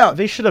play this out.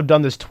 They should have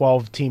done this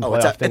 12-team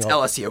playoff thing. It's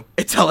LSU.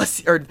 It's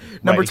LSU. Or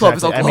number 12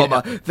 is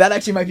Oklahoma. That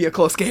actually might be a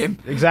close game.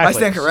 Exactly. I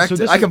stand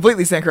corrected. I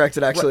completely stand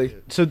corrected, actually.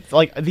 So,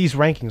 these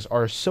rankings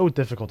are so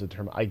difficult to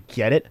determine. I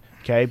get it,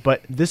 okay?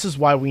 But this is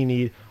why we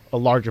need a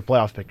larger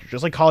playoff picture,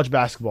 just like college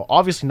basketball.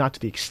 Obviously not to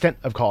the extent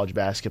of college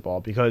basketball,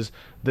 because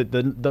the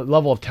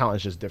level of talent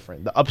is just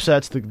different. The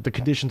upsets, the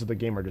conditions of the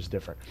game are just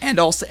different. And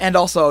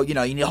also, you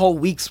need a whole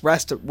week's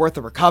worth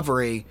of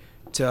recovery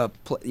to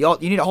play. You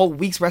need a whole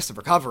week's rest of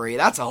recovery.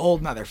 That's a whole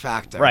nother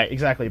factor. Right,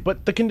 exactly.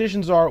 But the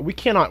conditions are, we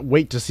cannot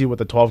wait to see what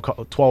the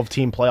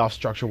 12-team playoff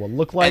structure will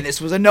look like. And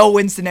this was a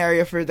no-win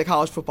scenario for the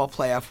college football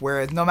playoff,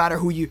 where no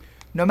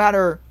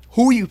matter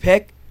who you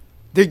pick,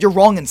 you're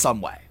wrong in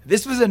some way.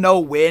 This was a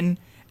no-win,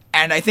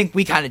 and I think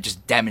we kind of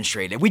just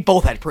demonstrated. We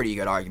both had pretty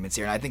good arguments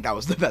here, and I think that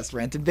was the best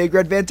rant in Big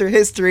Red Banter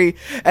history,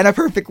 and a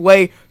perfect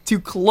way to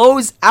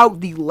close out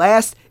the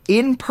last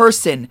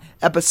in-person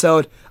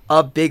episode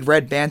of Big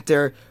Red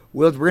Banter.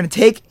 We're going to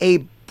take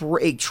a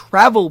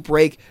travel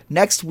break.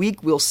 Next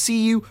week, we'll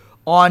see you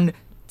on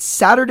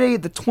Saturday,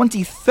 the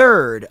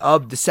 23rd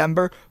of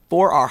December,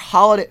 for our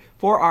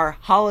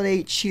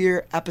holiday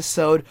cheer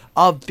episode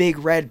of Big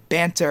Red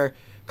Banter.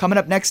 Coming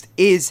up next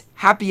is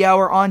Happy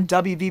Hour on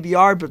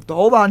WVBR, but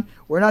hold on,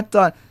 we're not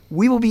done.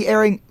 We will be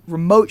airing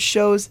remote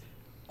shows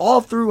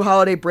all through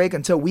holiday break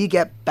until we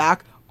get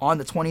back on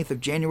the 20th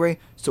of January.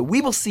 So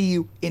we will see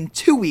you in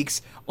 2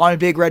 weeks on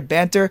Big Red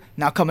Banter.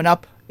 Now coming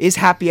up is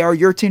Happy Hour.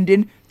 You're tuned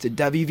in to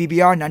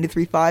WVBR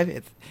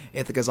 93.5,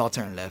 Ithaca's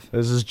Alternative.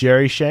 This is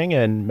Jerry Sheng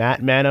and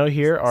Matt Mano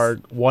here, our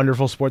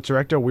wonderful sports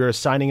director. We are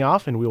signing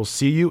off, and we will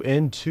see you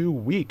in 2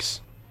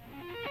 weeks.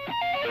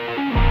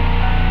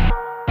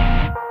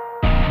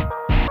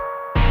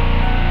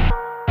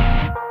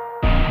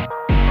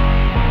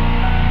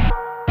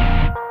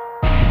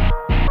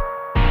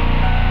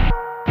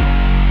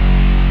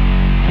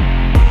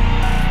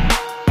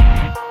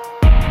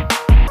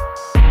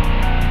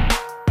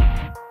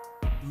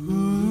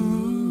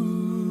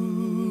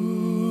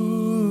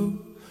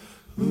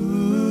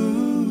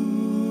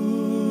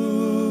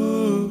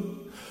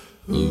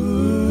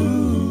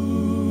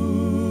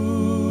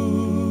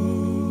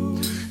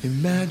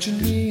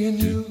 Imagine me and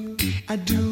you, I do.